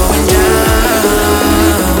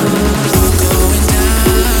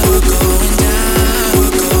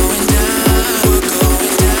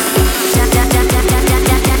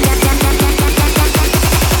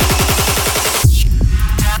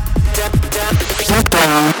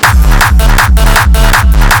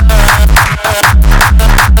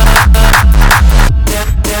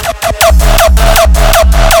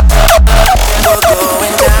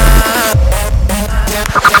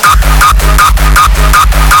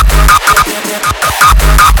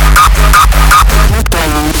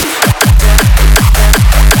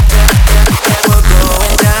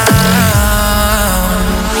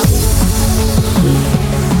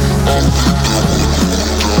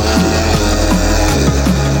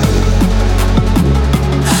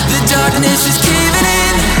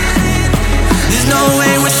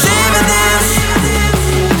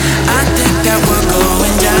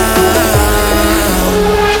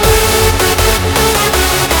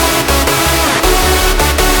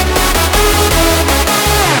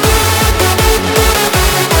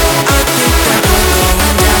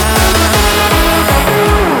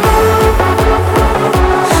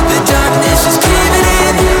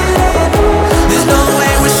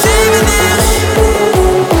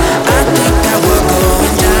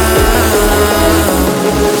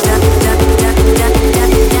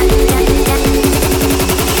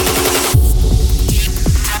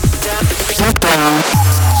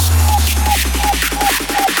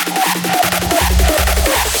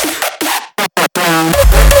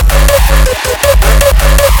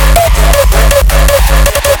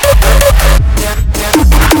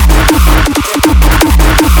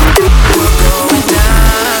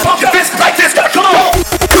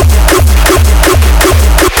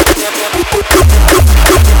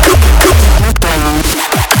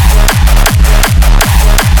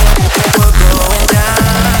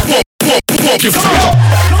your face.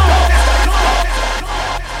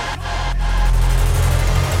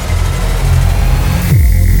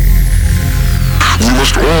 We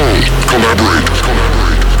must all collaborate.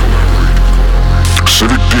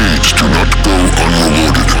 Civic deeds do not go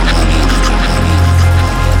unrewarded.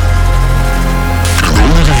 And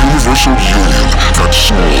only the universal union that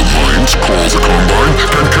small minds call the Combine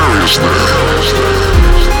can carry us there.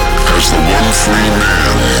 As the one free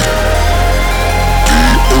man, the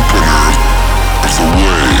opener of the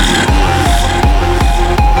way.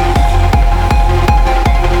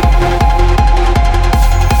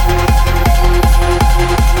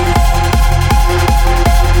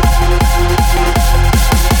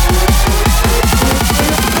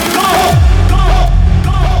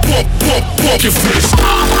 Walk your fist.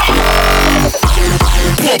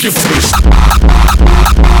 Walk your fist.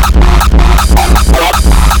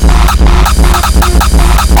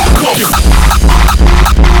 Walk your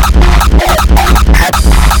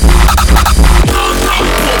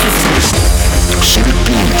fist. Civic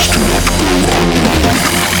deeds do not go unrewarded.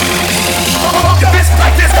 Walk your fist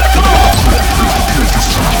like this. Come on. Walk your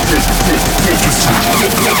fist.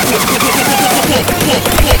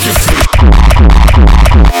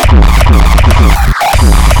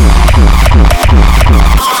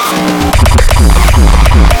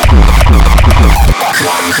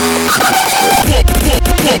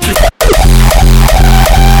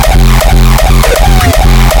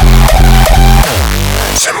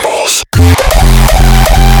 Symbols.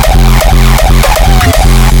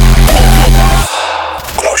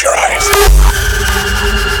 Close your eyes.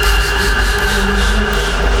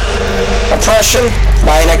 Oppression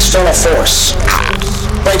by an external force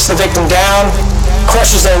breaks the victim down,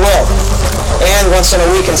 crushes their will, and once in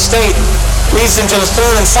a weakened state, leads them to the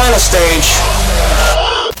third and final stage,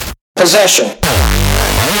 possession.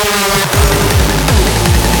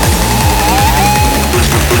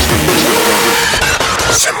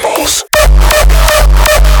 Symbols.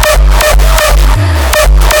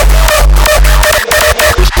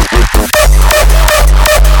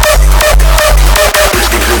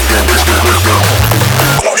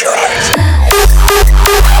 Close your eyes.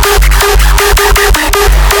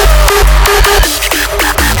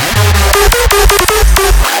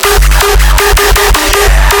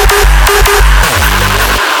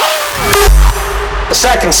 The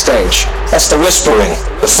second stage, that's the whispering,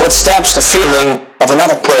 the footsteps, the feeling of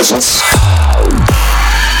another presence.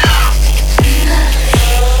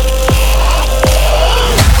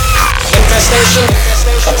 Infestation,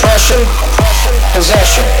 oppression,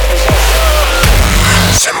 possession.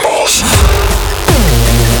 Symbols.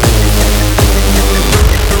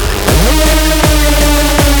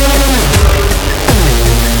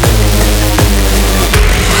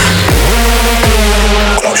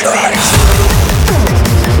 Close your eyes.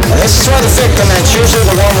 This is where the victim, and it's usually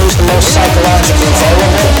the one who's the most psychologically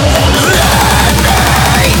vulnerable.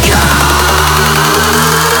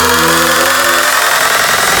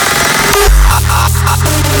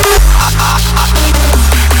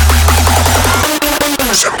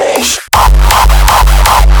 Symbols.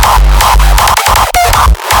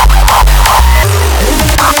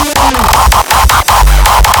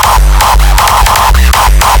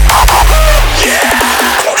 Yeah,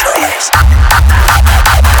 close your eyes.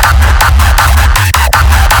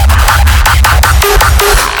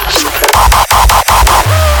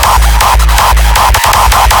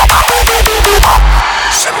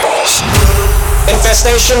 Symbols.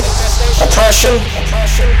 Infestation, oppression,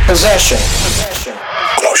 possession.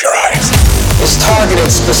 Close your eyes. Is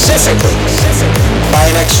targeted specifically by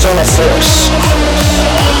an external force.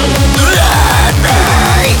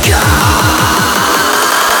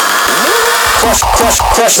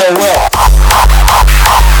 Crush their will.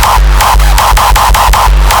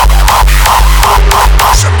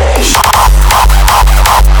 Symbols.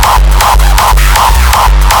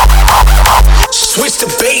 Switch the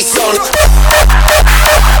bass on.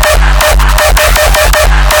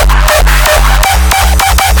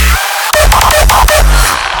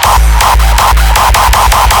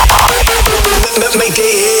 Make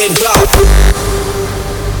their head drop.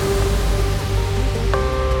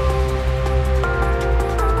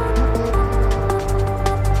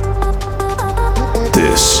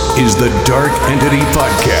 This is the Dark Entity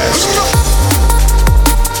Podcast.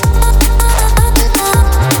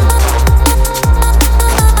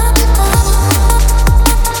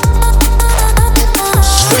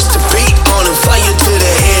 Switch the beat on and fly you to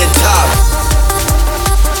the head top.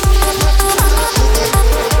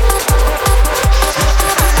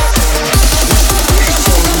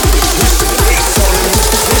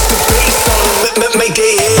 Make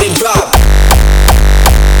their head drop.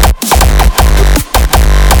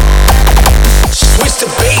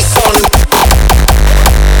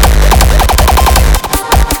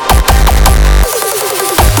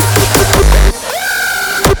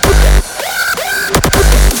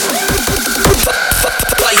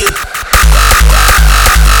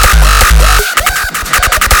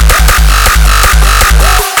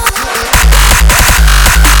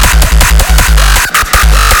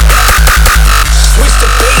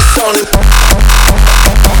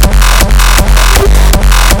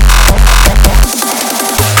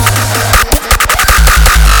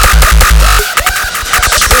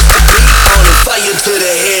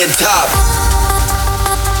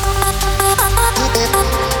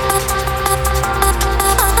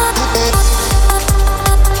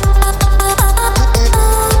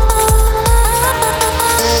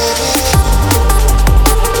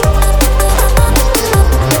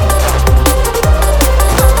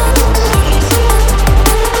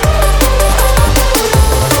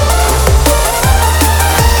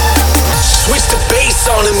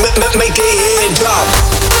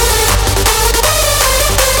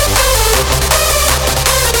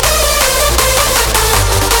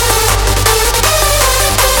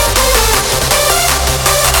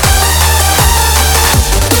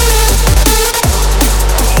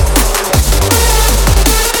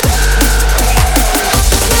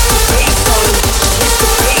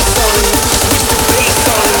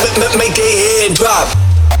 make their head drop.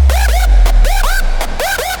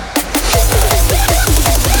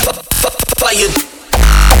 Fire.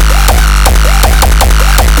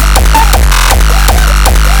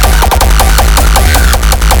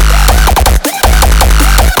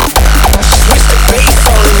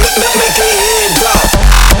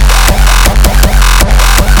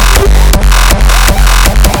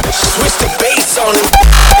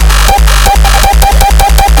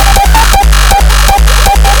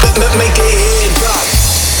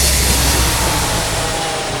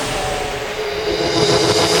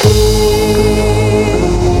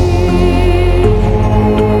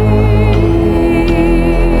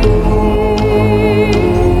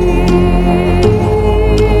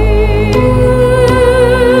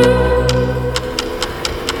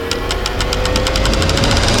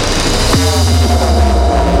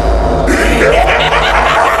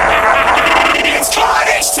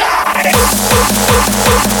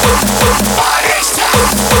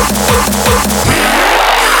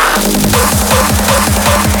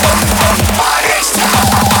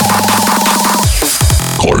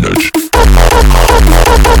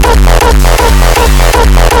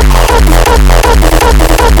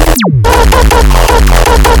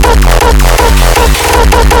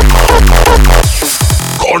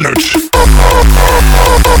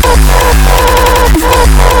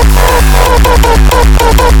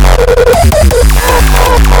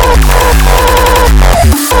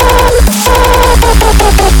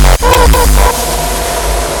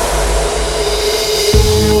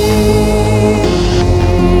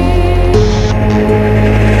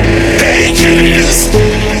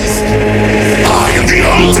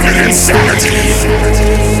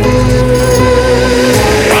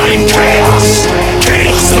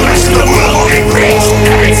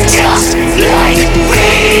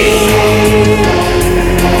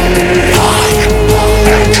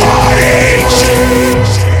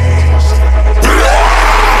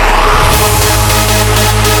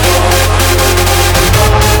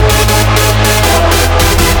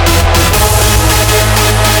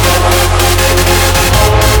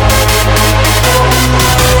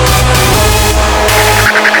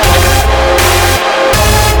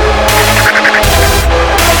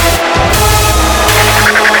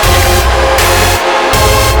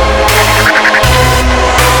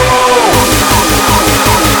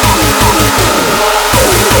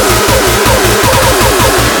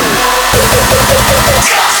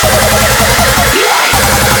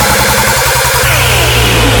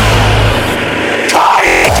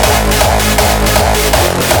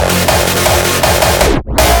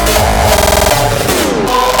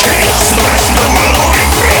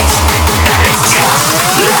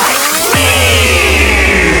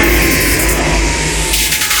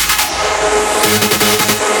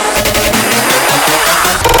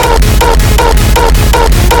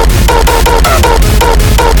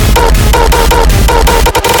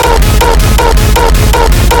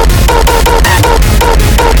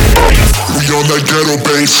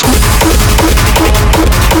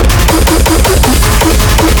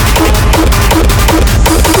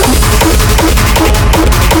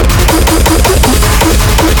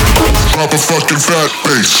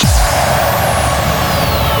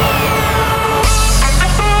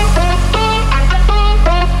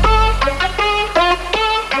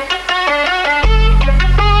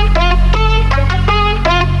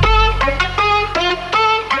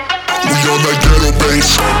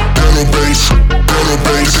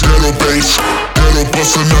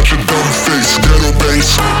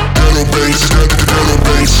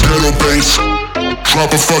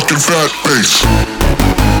 Drop a fucking fat bass.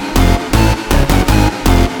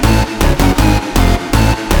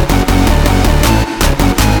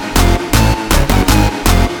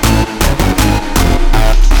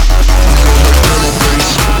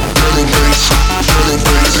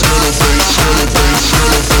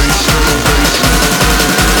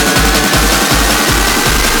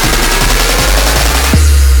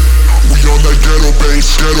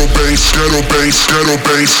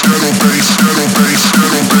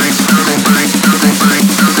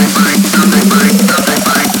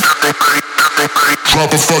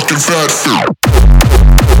 Drop a fucking fat food.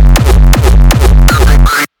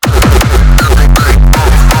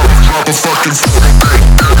 Drop a fucking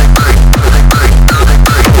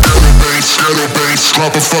ghetto bass.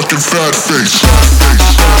 Drop a fucking fat face.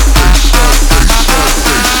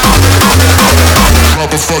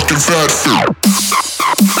 Drop a fucking fat food.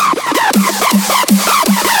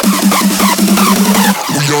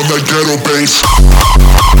 We on that ghetto bass.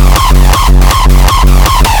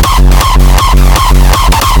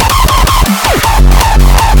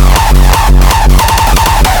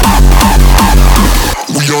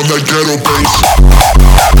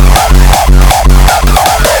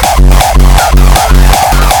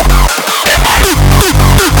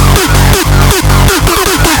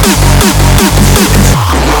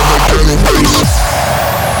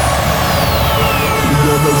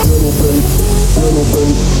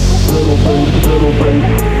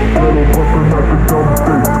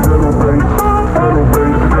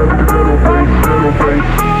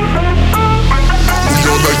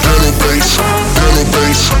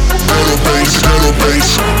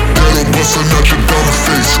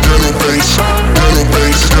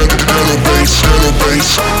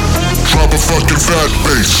 Drop a fucking fat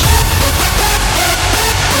bass. Ghetto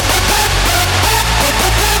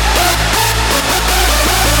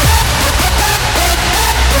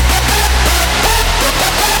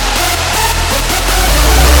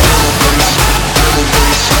bass, ghetto bass, ghetto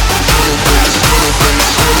bass, ghetto bass, ghetto bass, ghetto bass, ghetto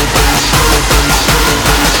bass, ghetto bass, ghetto bass, ghetto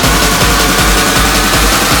bass.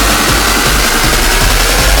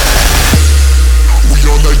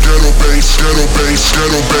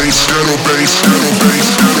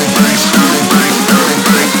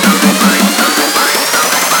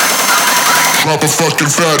 Drop a fucking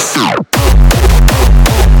fat food.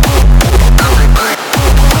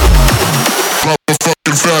 Drop a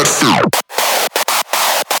fucking fat food.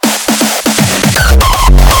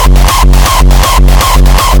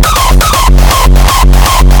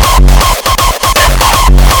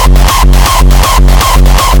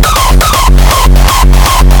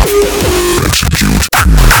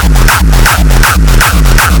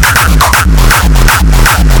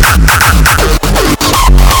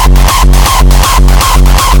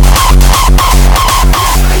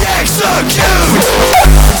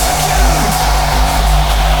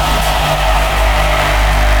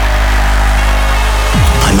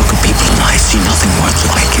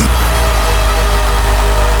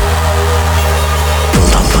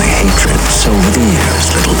 Over the years,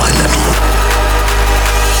 little by little,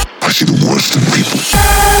 I see the worst in people.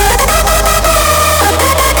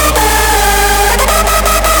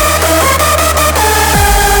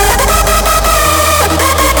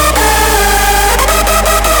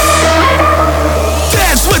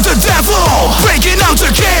 Dance with the devil, breaking out the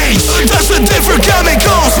cage. Dust the different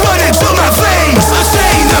chemicals running through my veins.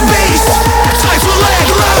 Sustain the beast, time to let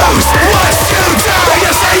loose. Once you die,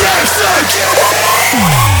 yes I execute.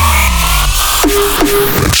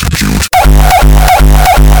 Execute.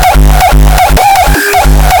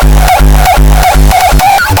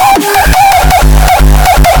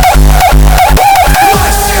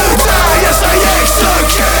 Once you die, yes I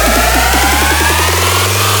execute.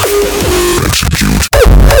 Execute.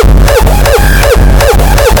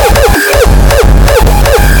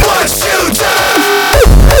 Once you die.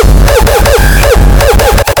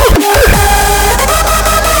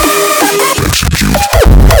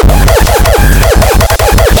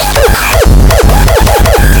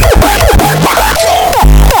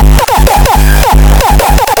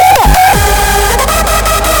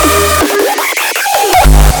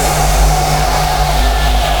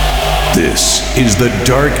 This is the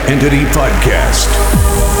Dark Entity Podcast.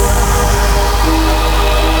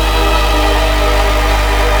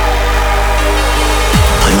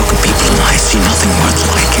 I look at people and I see nothing worth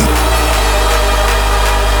liking.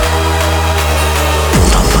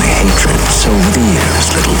 Built up by hatred, so over the years,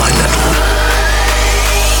 little by little,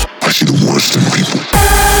 I see the worst in people.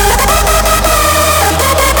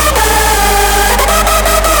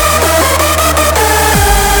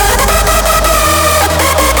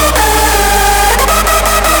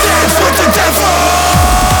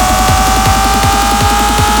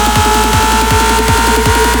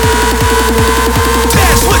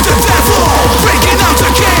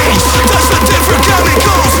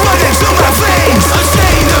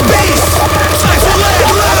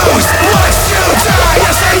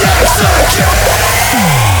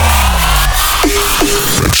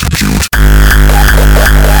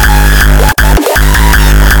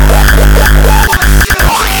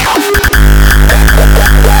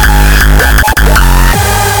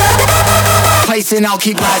 And I'll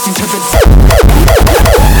keep rising to the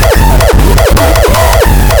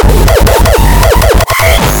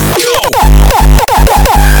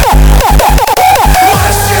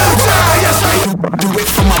Once you die, yes I do it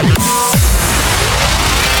for my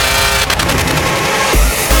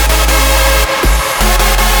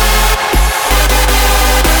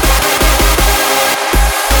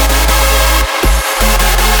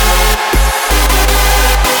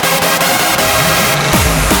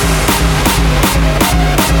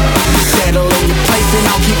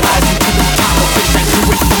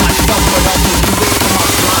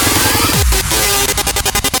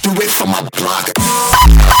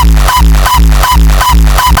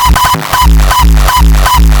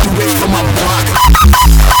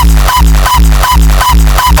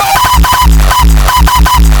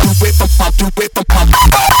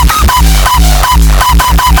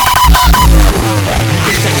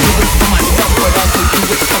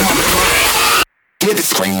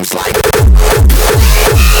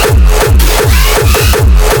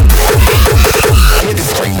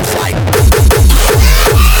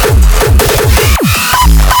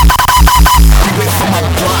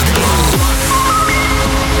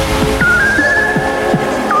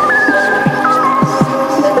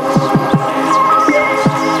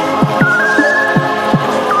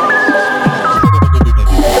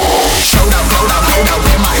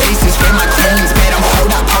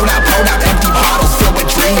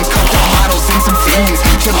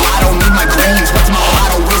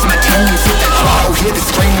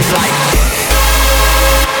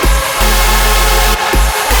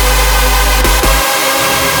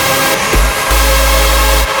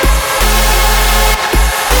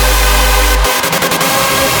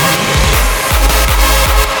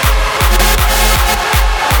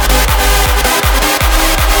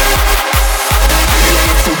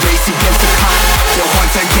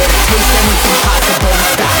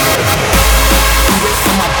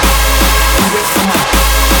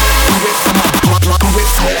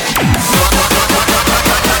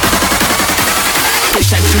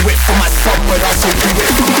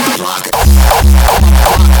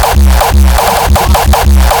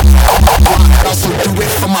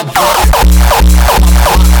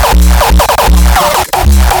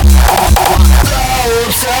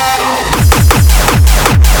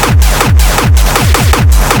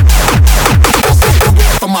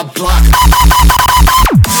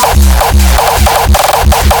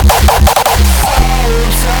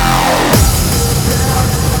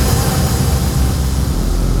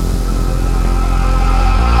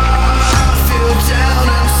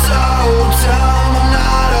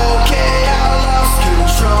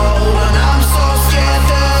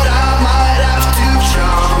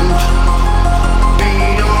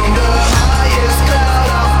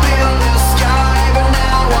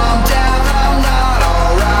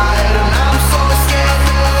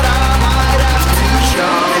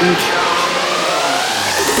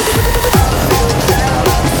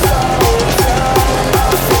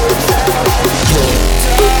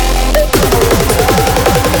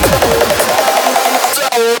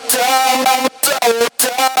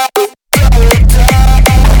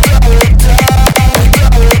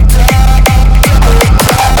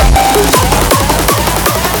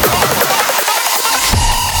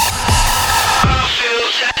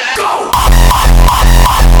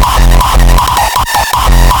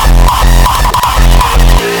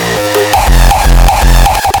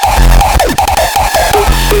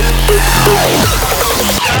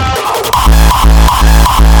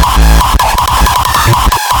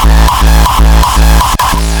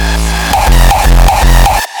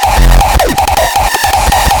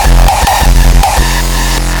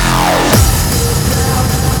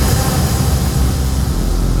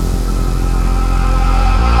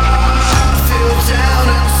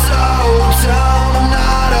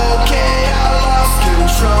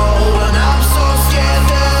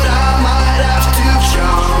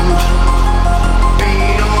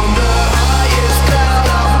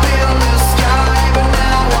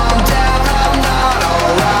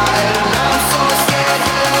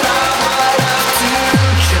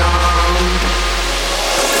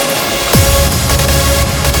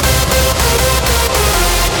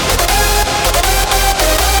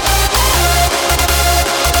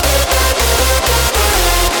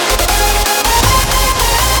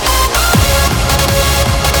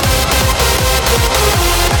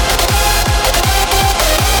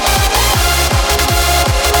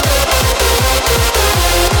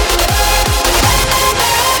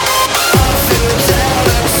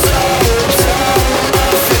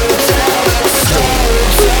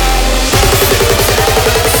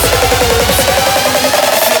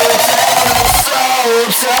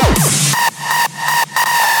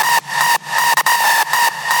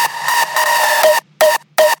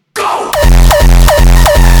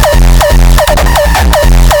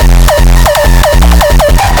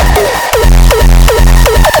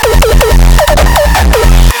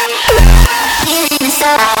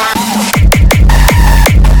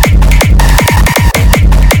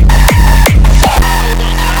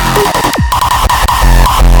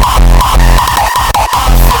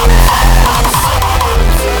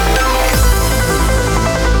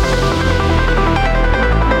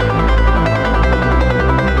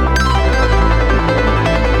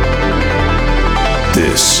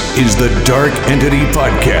is the Dark Entity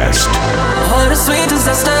Podcast. What a sweet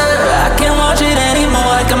disaster. I can't watch it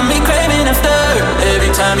anymore. I got me craving after.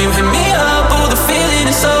 Every time you hit me up, oh, the feeling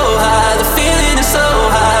is so high. The feeling is so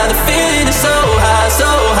high. The feeling is so high, so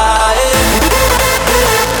high.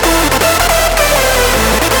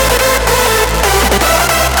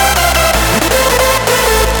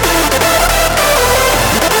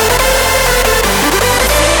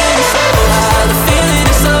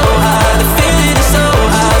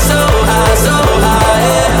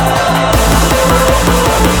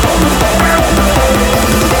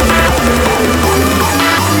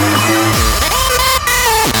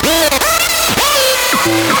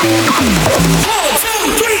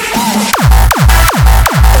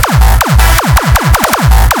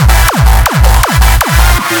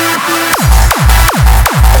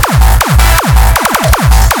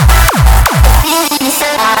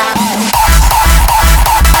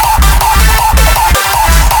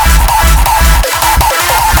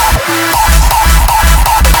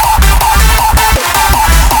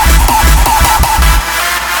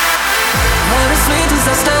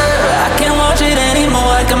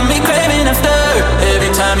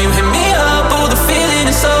 Time you hit me up, oh,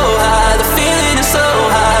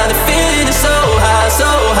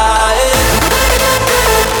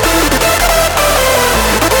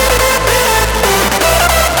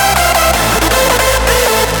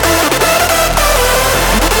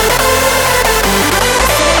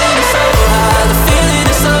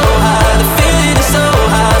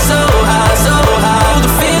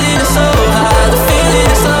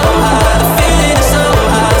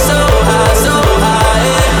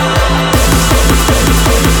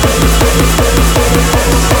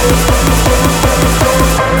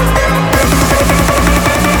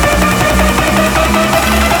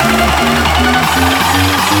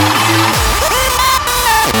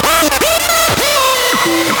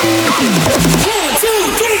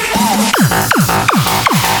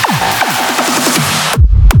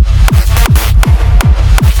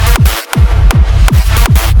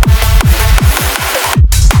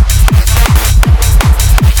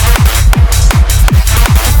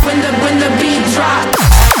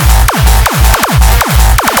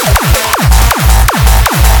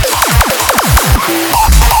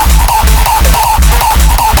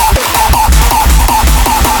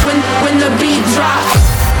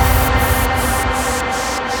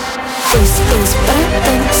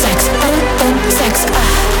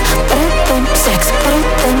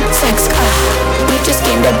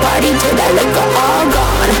 party till that liquor all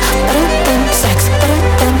gone. Better than sex, better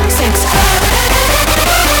than sex.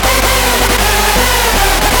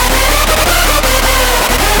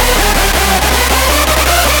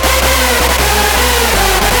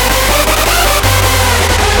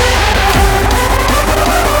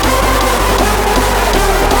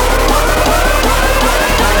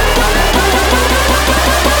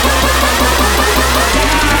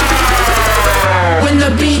 When the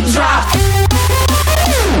beat drop,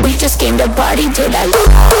 we just came to party till that.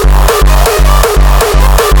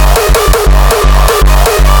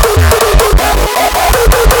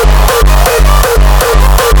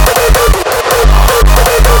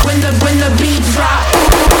 when the beat drop.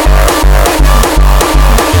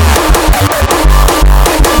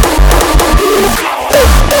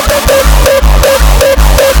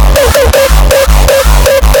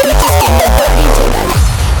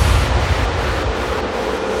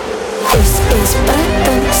 This is better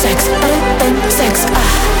than sex, better than sex,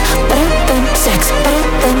 better than sex,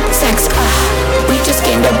 better than sex, we just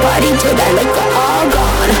came to party till that liquor all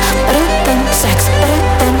gone. Better than sex, better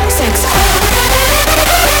than sex.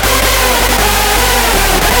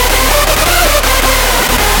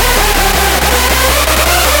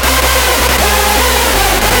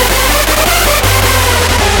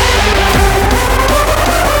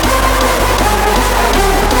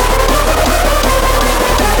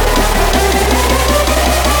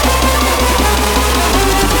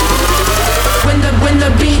 When the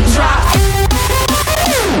beat drop,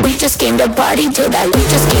 we just came to party till that. We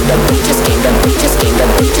just came to party till that.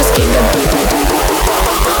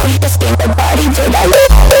 We just came to party till that.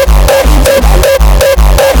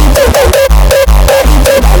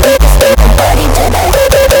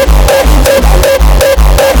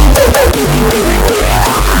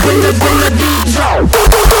 when the beat drop.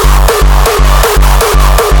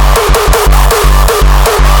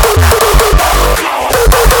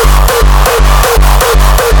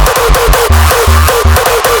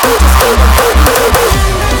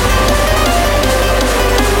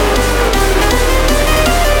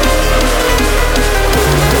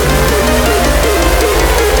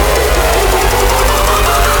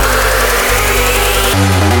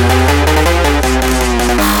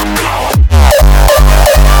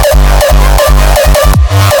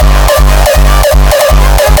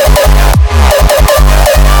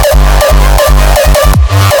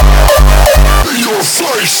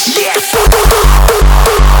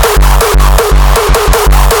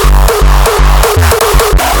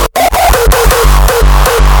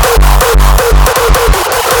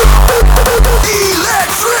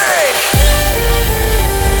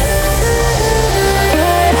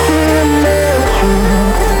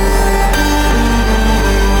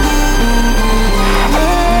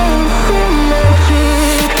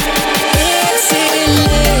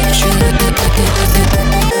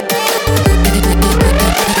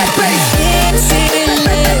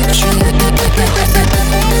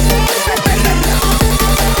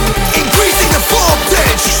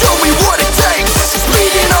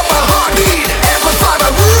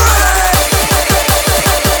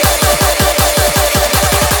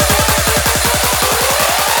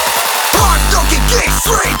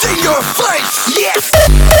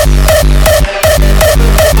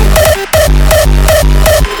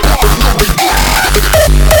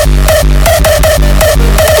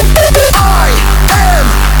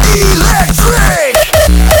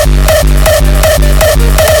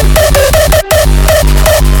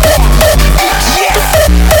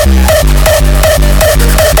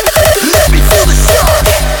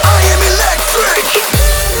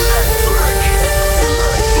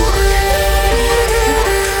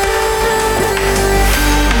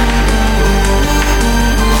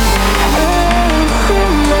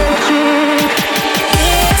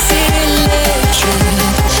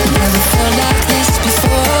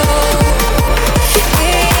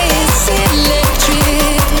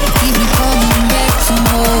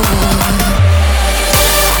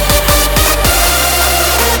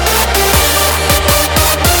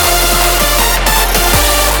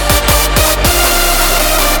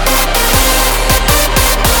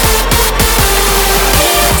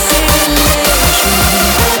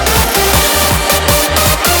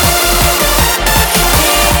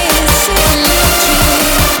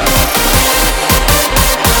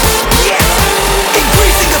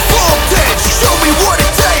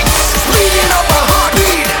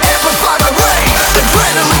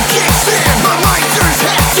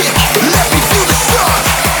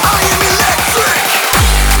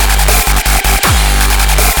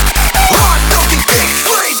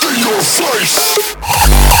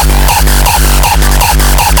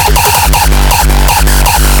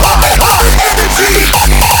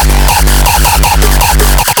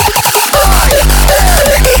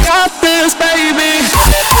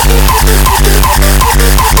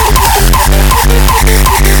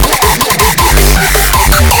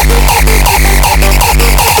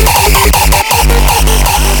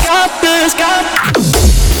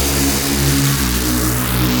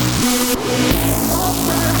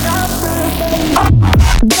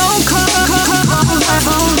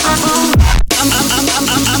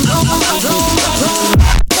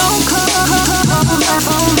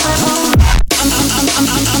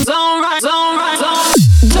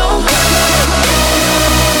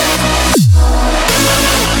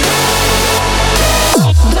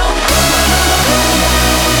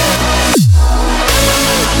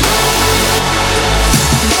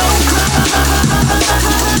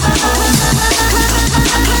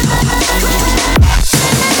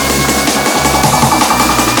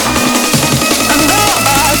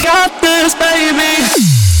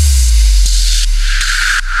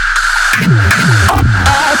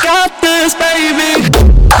 this, baby.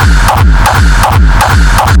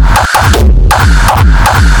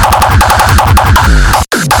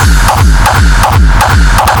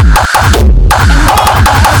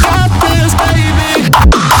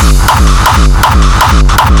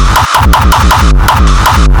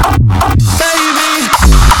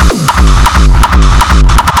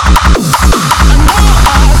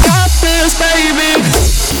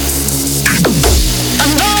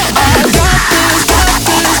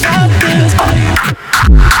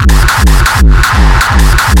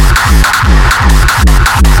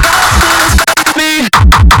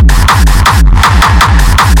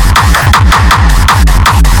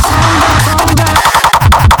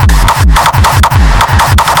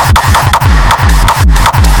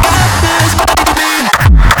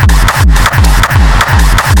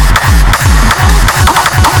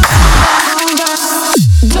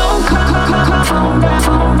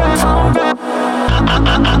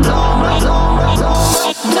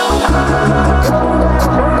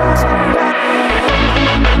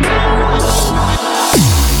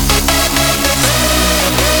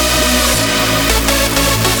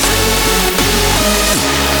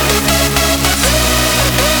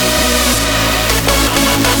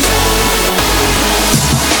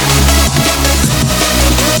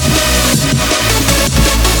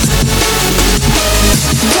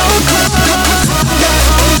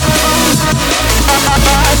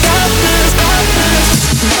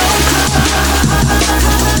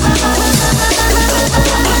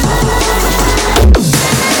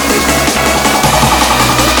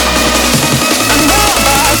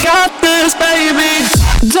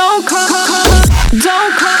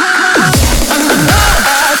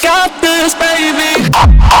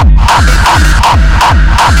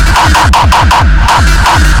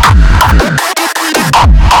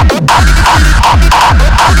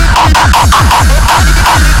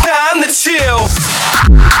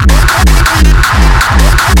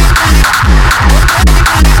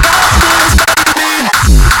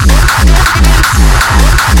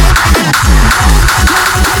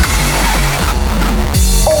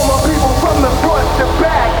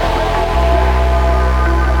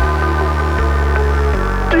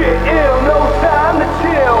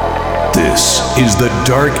 Is the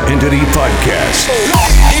Dark Entity Podcast.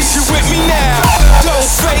 Is you with me now? Don't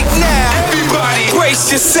fake now. Everybody,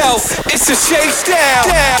 brace yourself. It's a shakedown.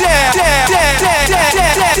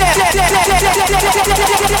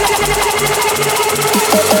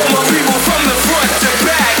 All my people from the front to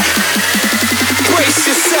back. Brace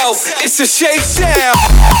yourself. It's a shakedown.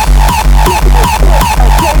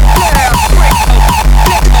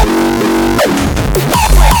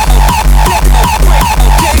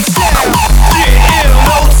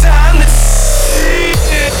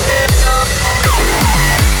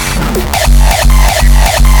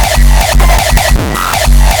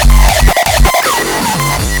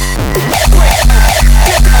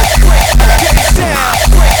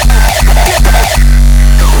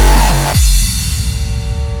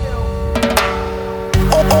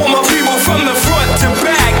 All my people from the front to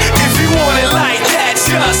back. If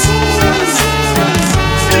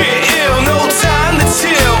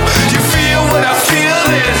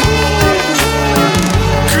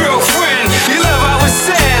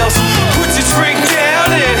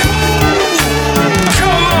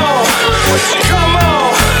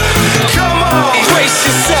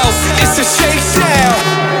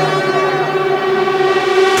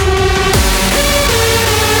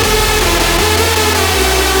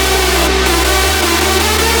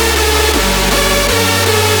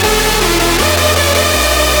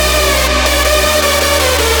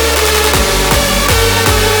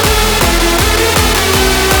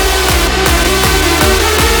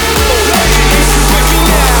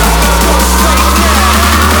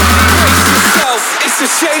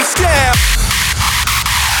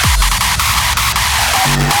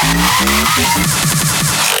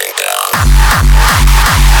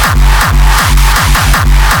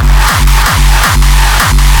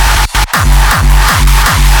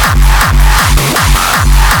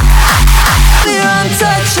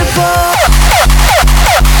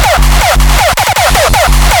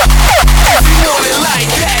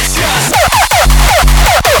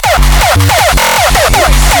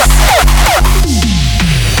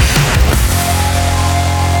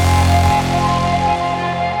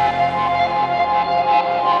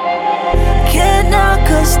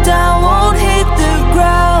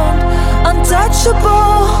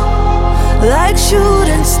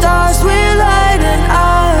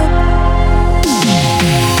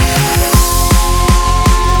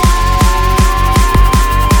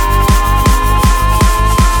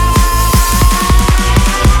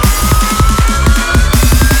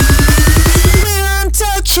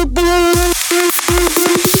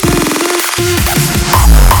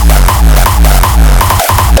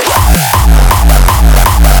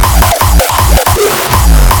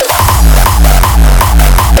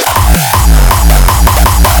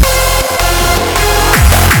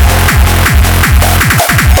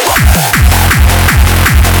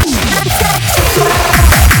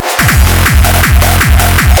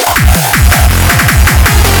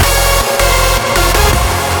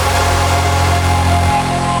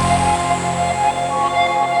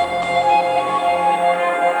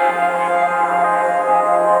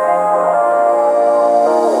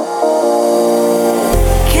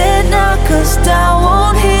us down,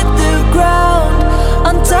 won't hit the ground.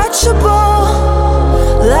 Untouchable,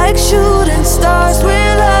 like shooting stars,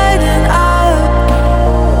 we're lighting up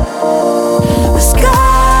the sky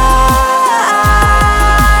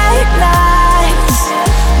ignites.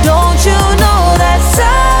 Don't you know that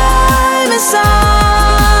time is on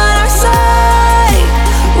our side?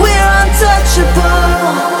 We're untouchable,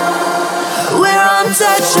 we're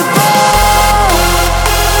untouchable.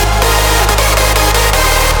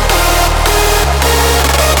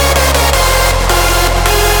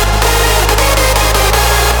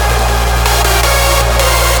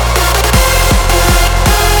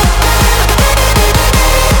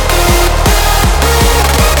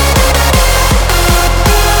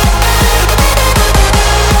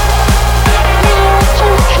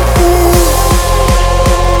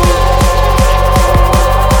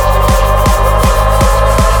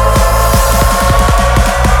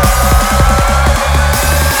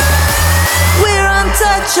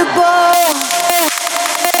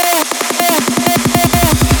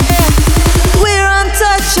 We're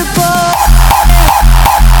untouchable.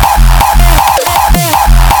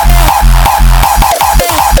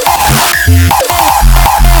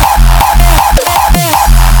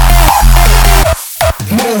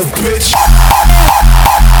 Move, bitch.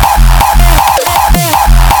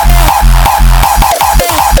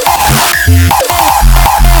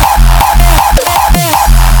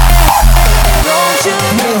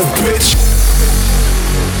 Move, bitch.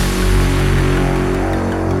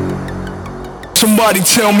 Somebody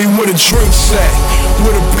tell me where the drinks at,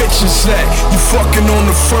 where the bitches at. You fucking on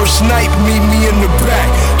the first night, meet me in the back.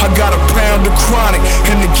 I got a pound of chronic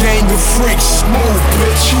and a gang of freaks. Smooth,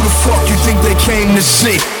 bitch, who the fuck you think they came to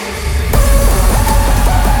see?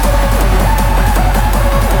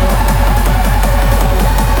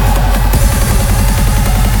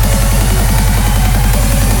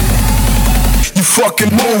 You fucking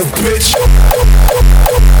move, bitch.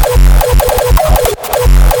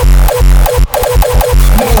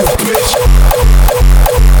 Move, bitch.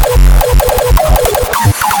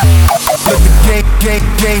 Let the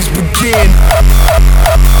games begin.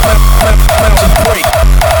 Bounce and break.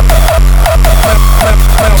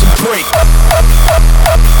 Bounce and break.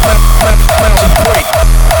 Bounce and break.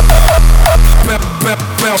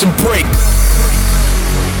 Bounce and break.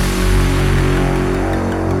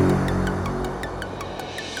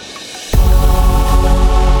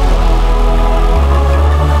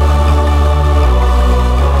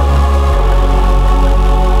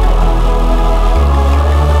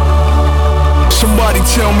 Somebody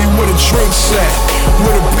tell me where the drinks at,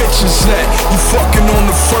 where the bitches at. You fucking on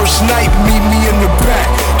the first night, meet me in the back.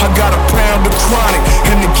 I got a pound of chronic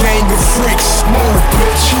and a gang of freaks. Smooth,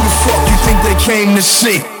 bitch, who the fuck you think they came to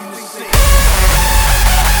see?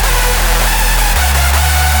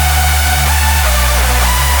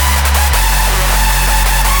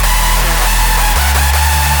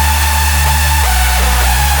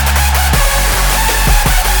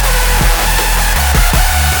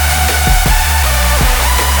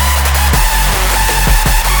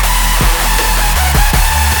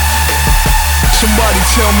 Somebody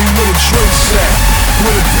tell me where the drinks at,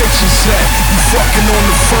 where the bitches at. You fucking on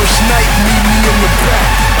the first night, meet me in the back.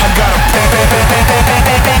 I got a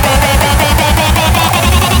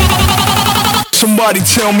Somebody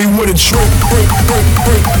tell me where the drink,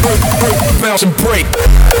 bounce and break.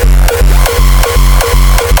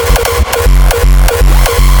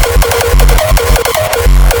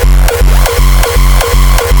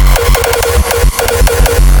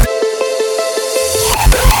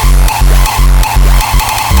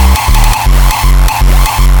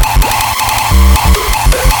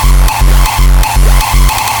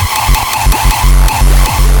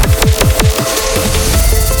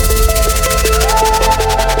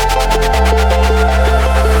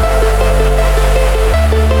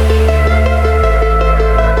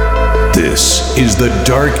 This is the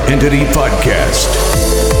Dark Entity Podcast.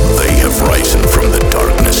 They have risen from the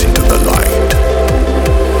darkness into the light.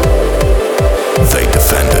 They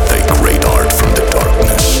defended their great art from the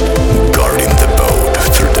darkness, guarding the boat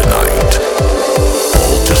through the night.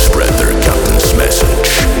 All to spread their captain's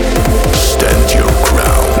message. Stand your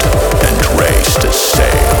ground and raise the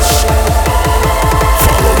sails.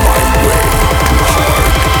 Follow my way to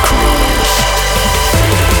hard cruise.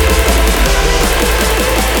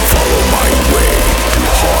 Follow my way to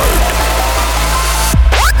hard.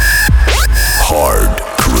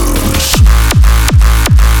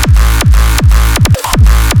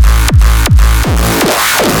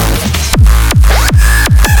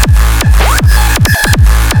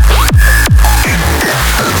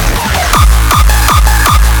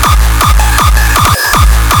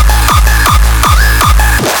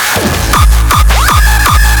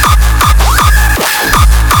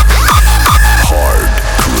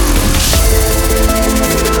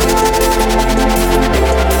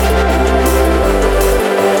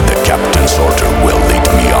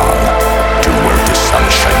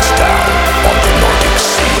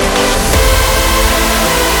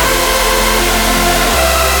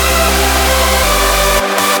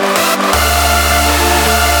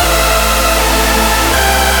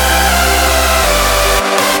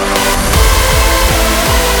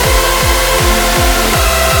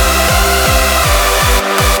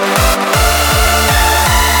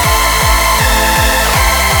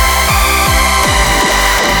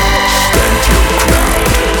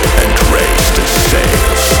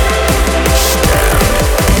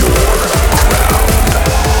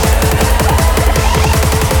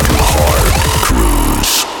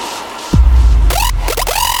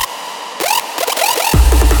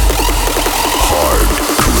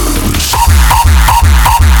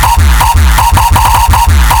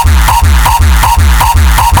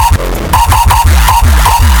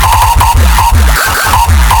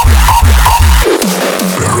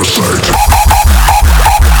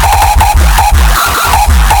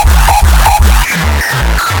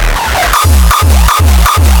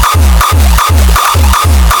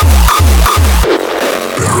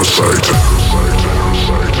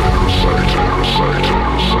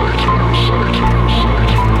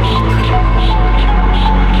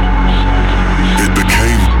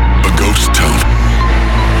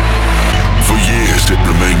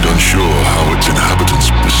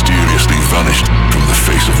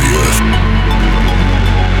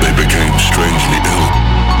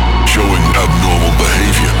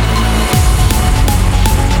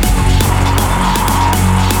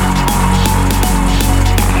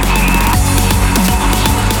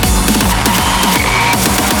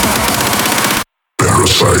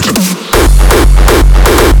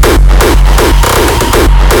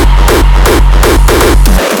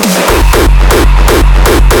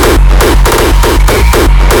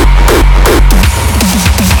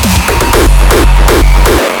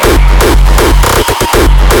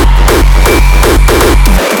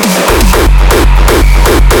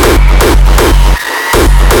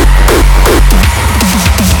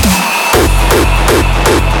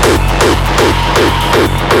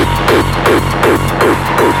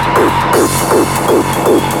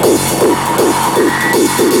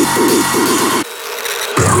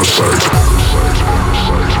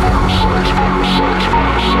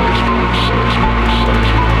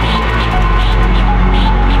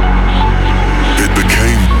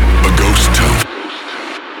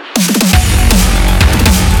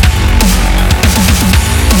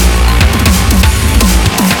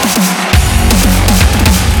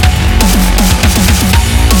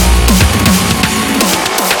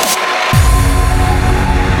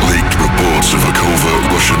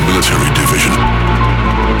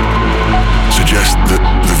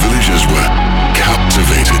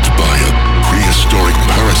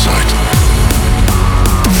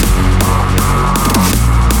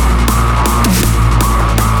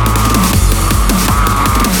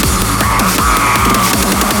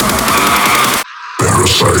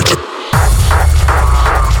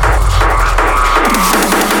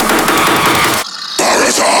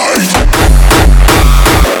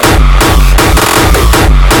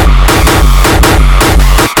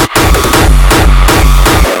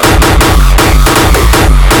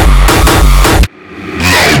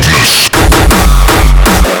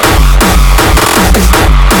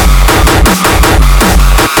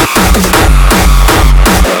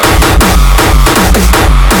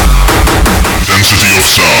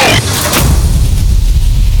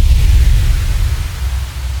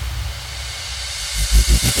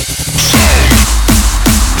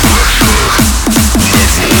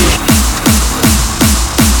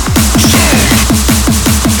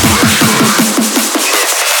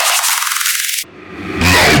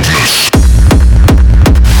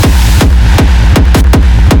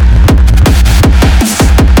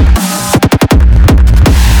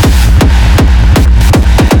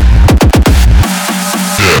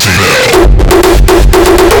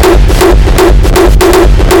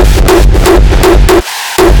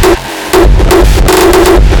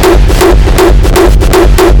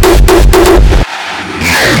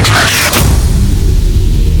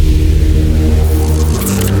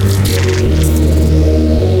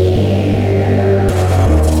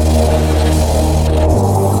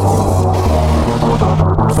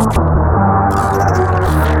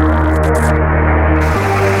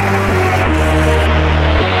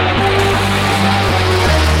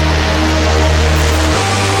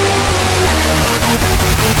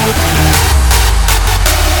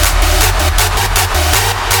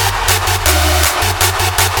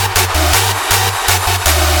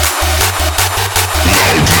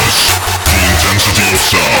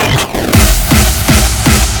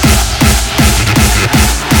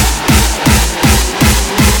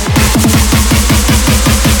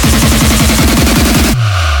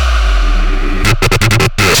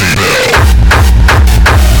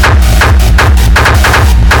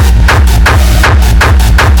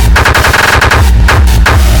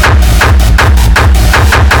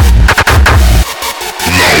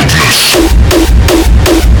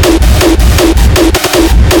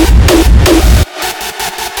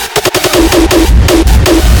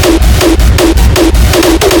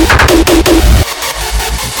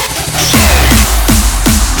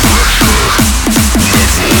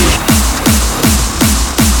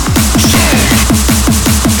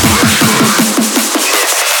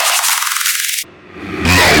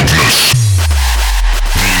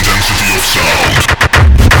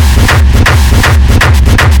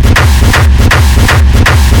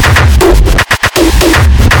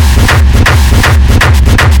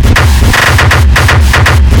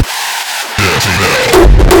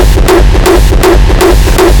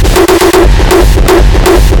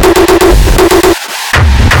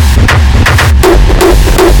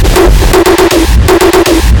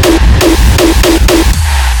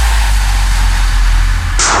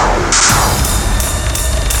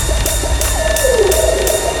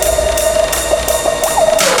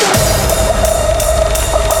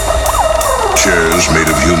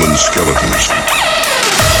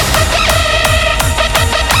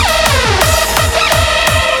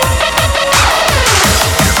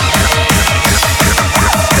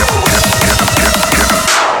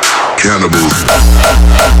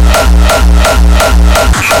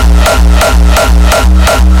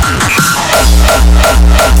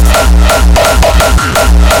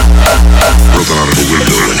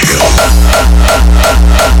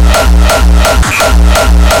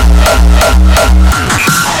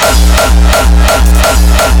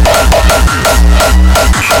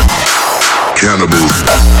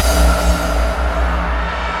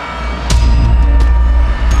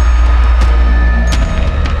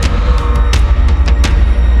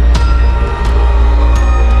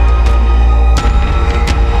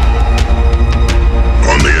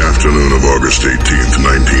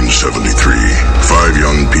 1973, 5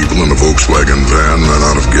 young people in a Volkswagen van ran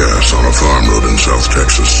out of gas on a farm road in South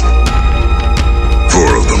Texas. 4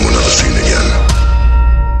 of them were never seen again.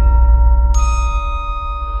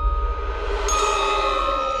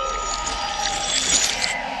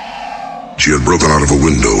 She had broken out of a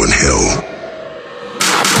window in hell.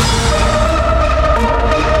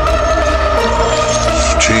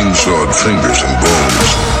 Chainsawed fingers and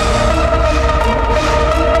bones.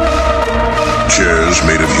 Chairs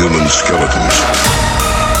made of human skeletons.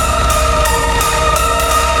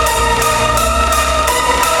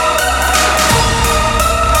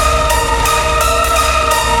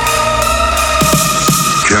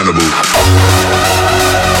 Cannibal.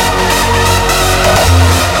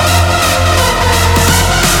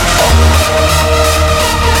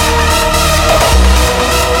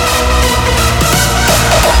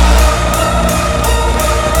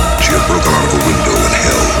 Broken out of a window in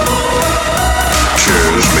hell.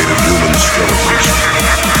 Chairs made of human skeletons.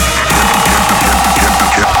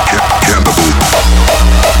 Cannibal.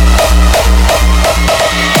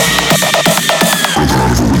 Broken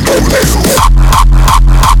out of a window in hell.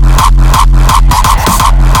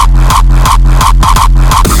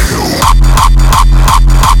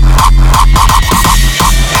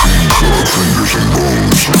 Chainsawed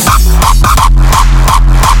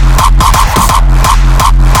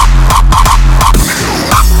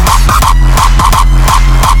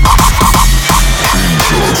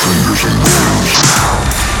fingers and bones.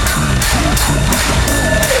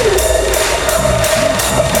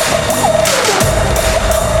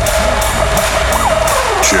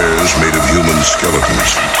 Chairs made of human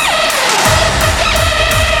skeletons.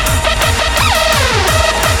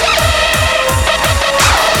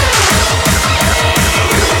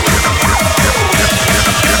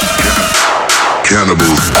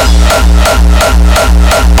 Cannibal.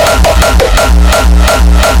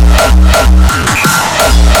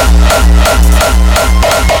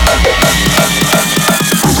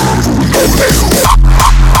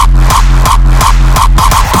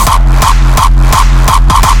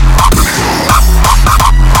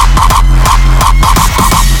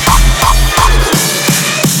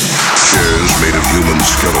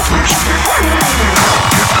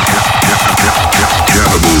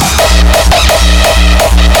 Cannibal.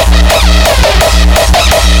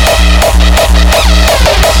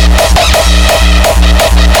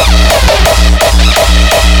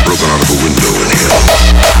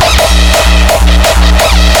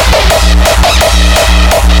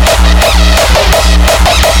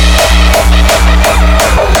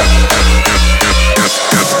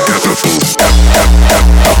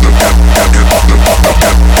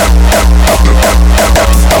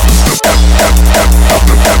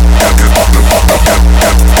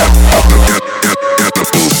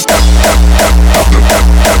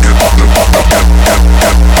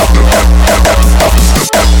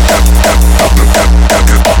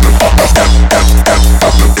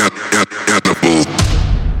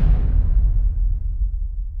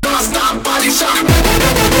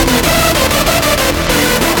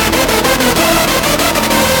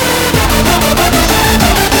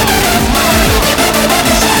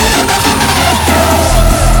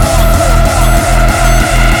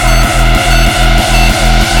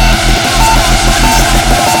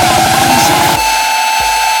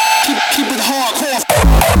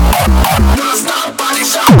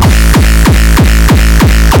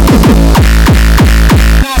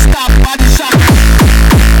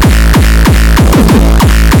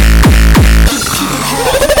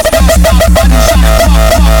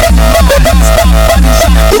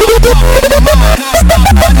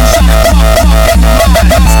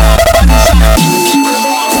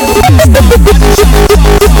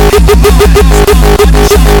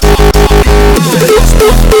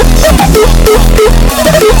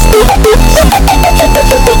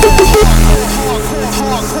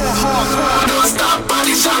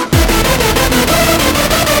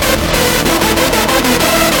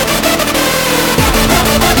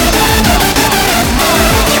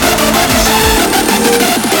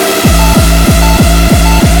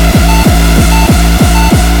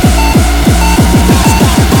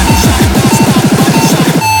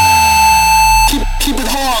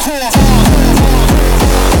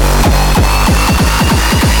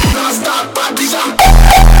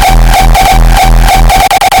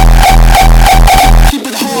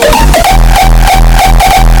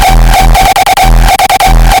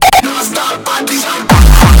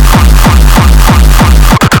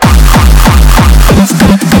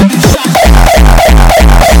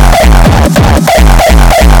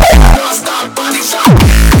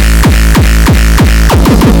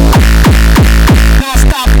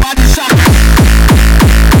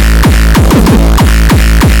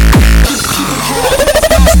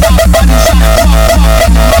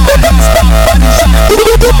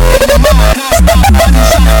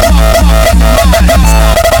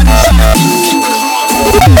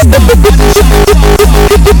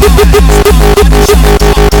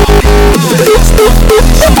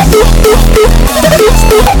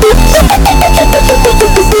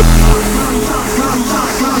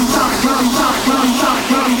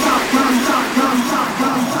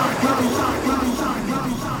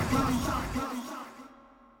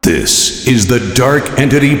 This is the Dark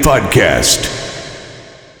Entity Podcast.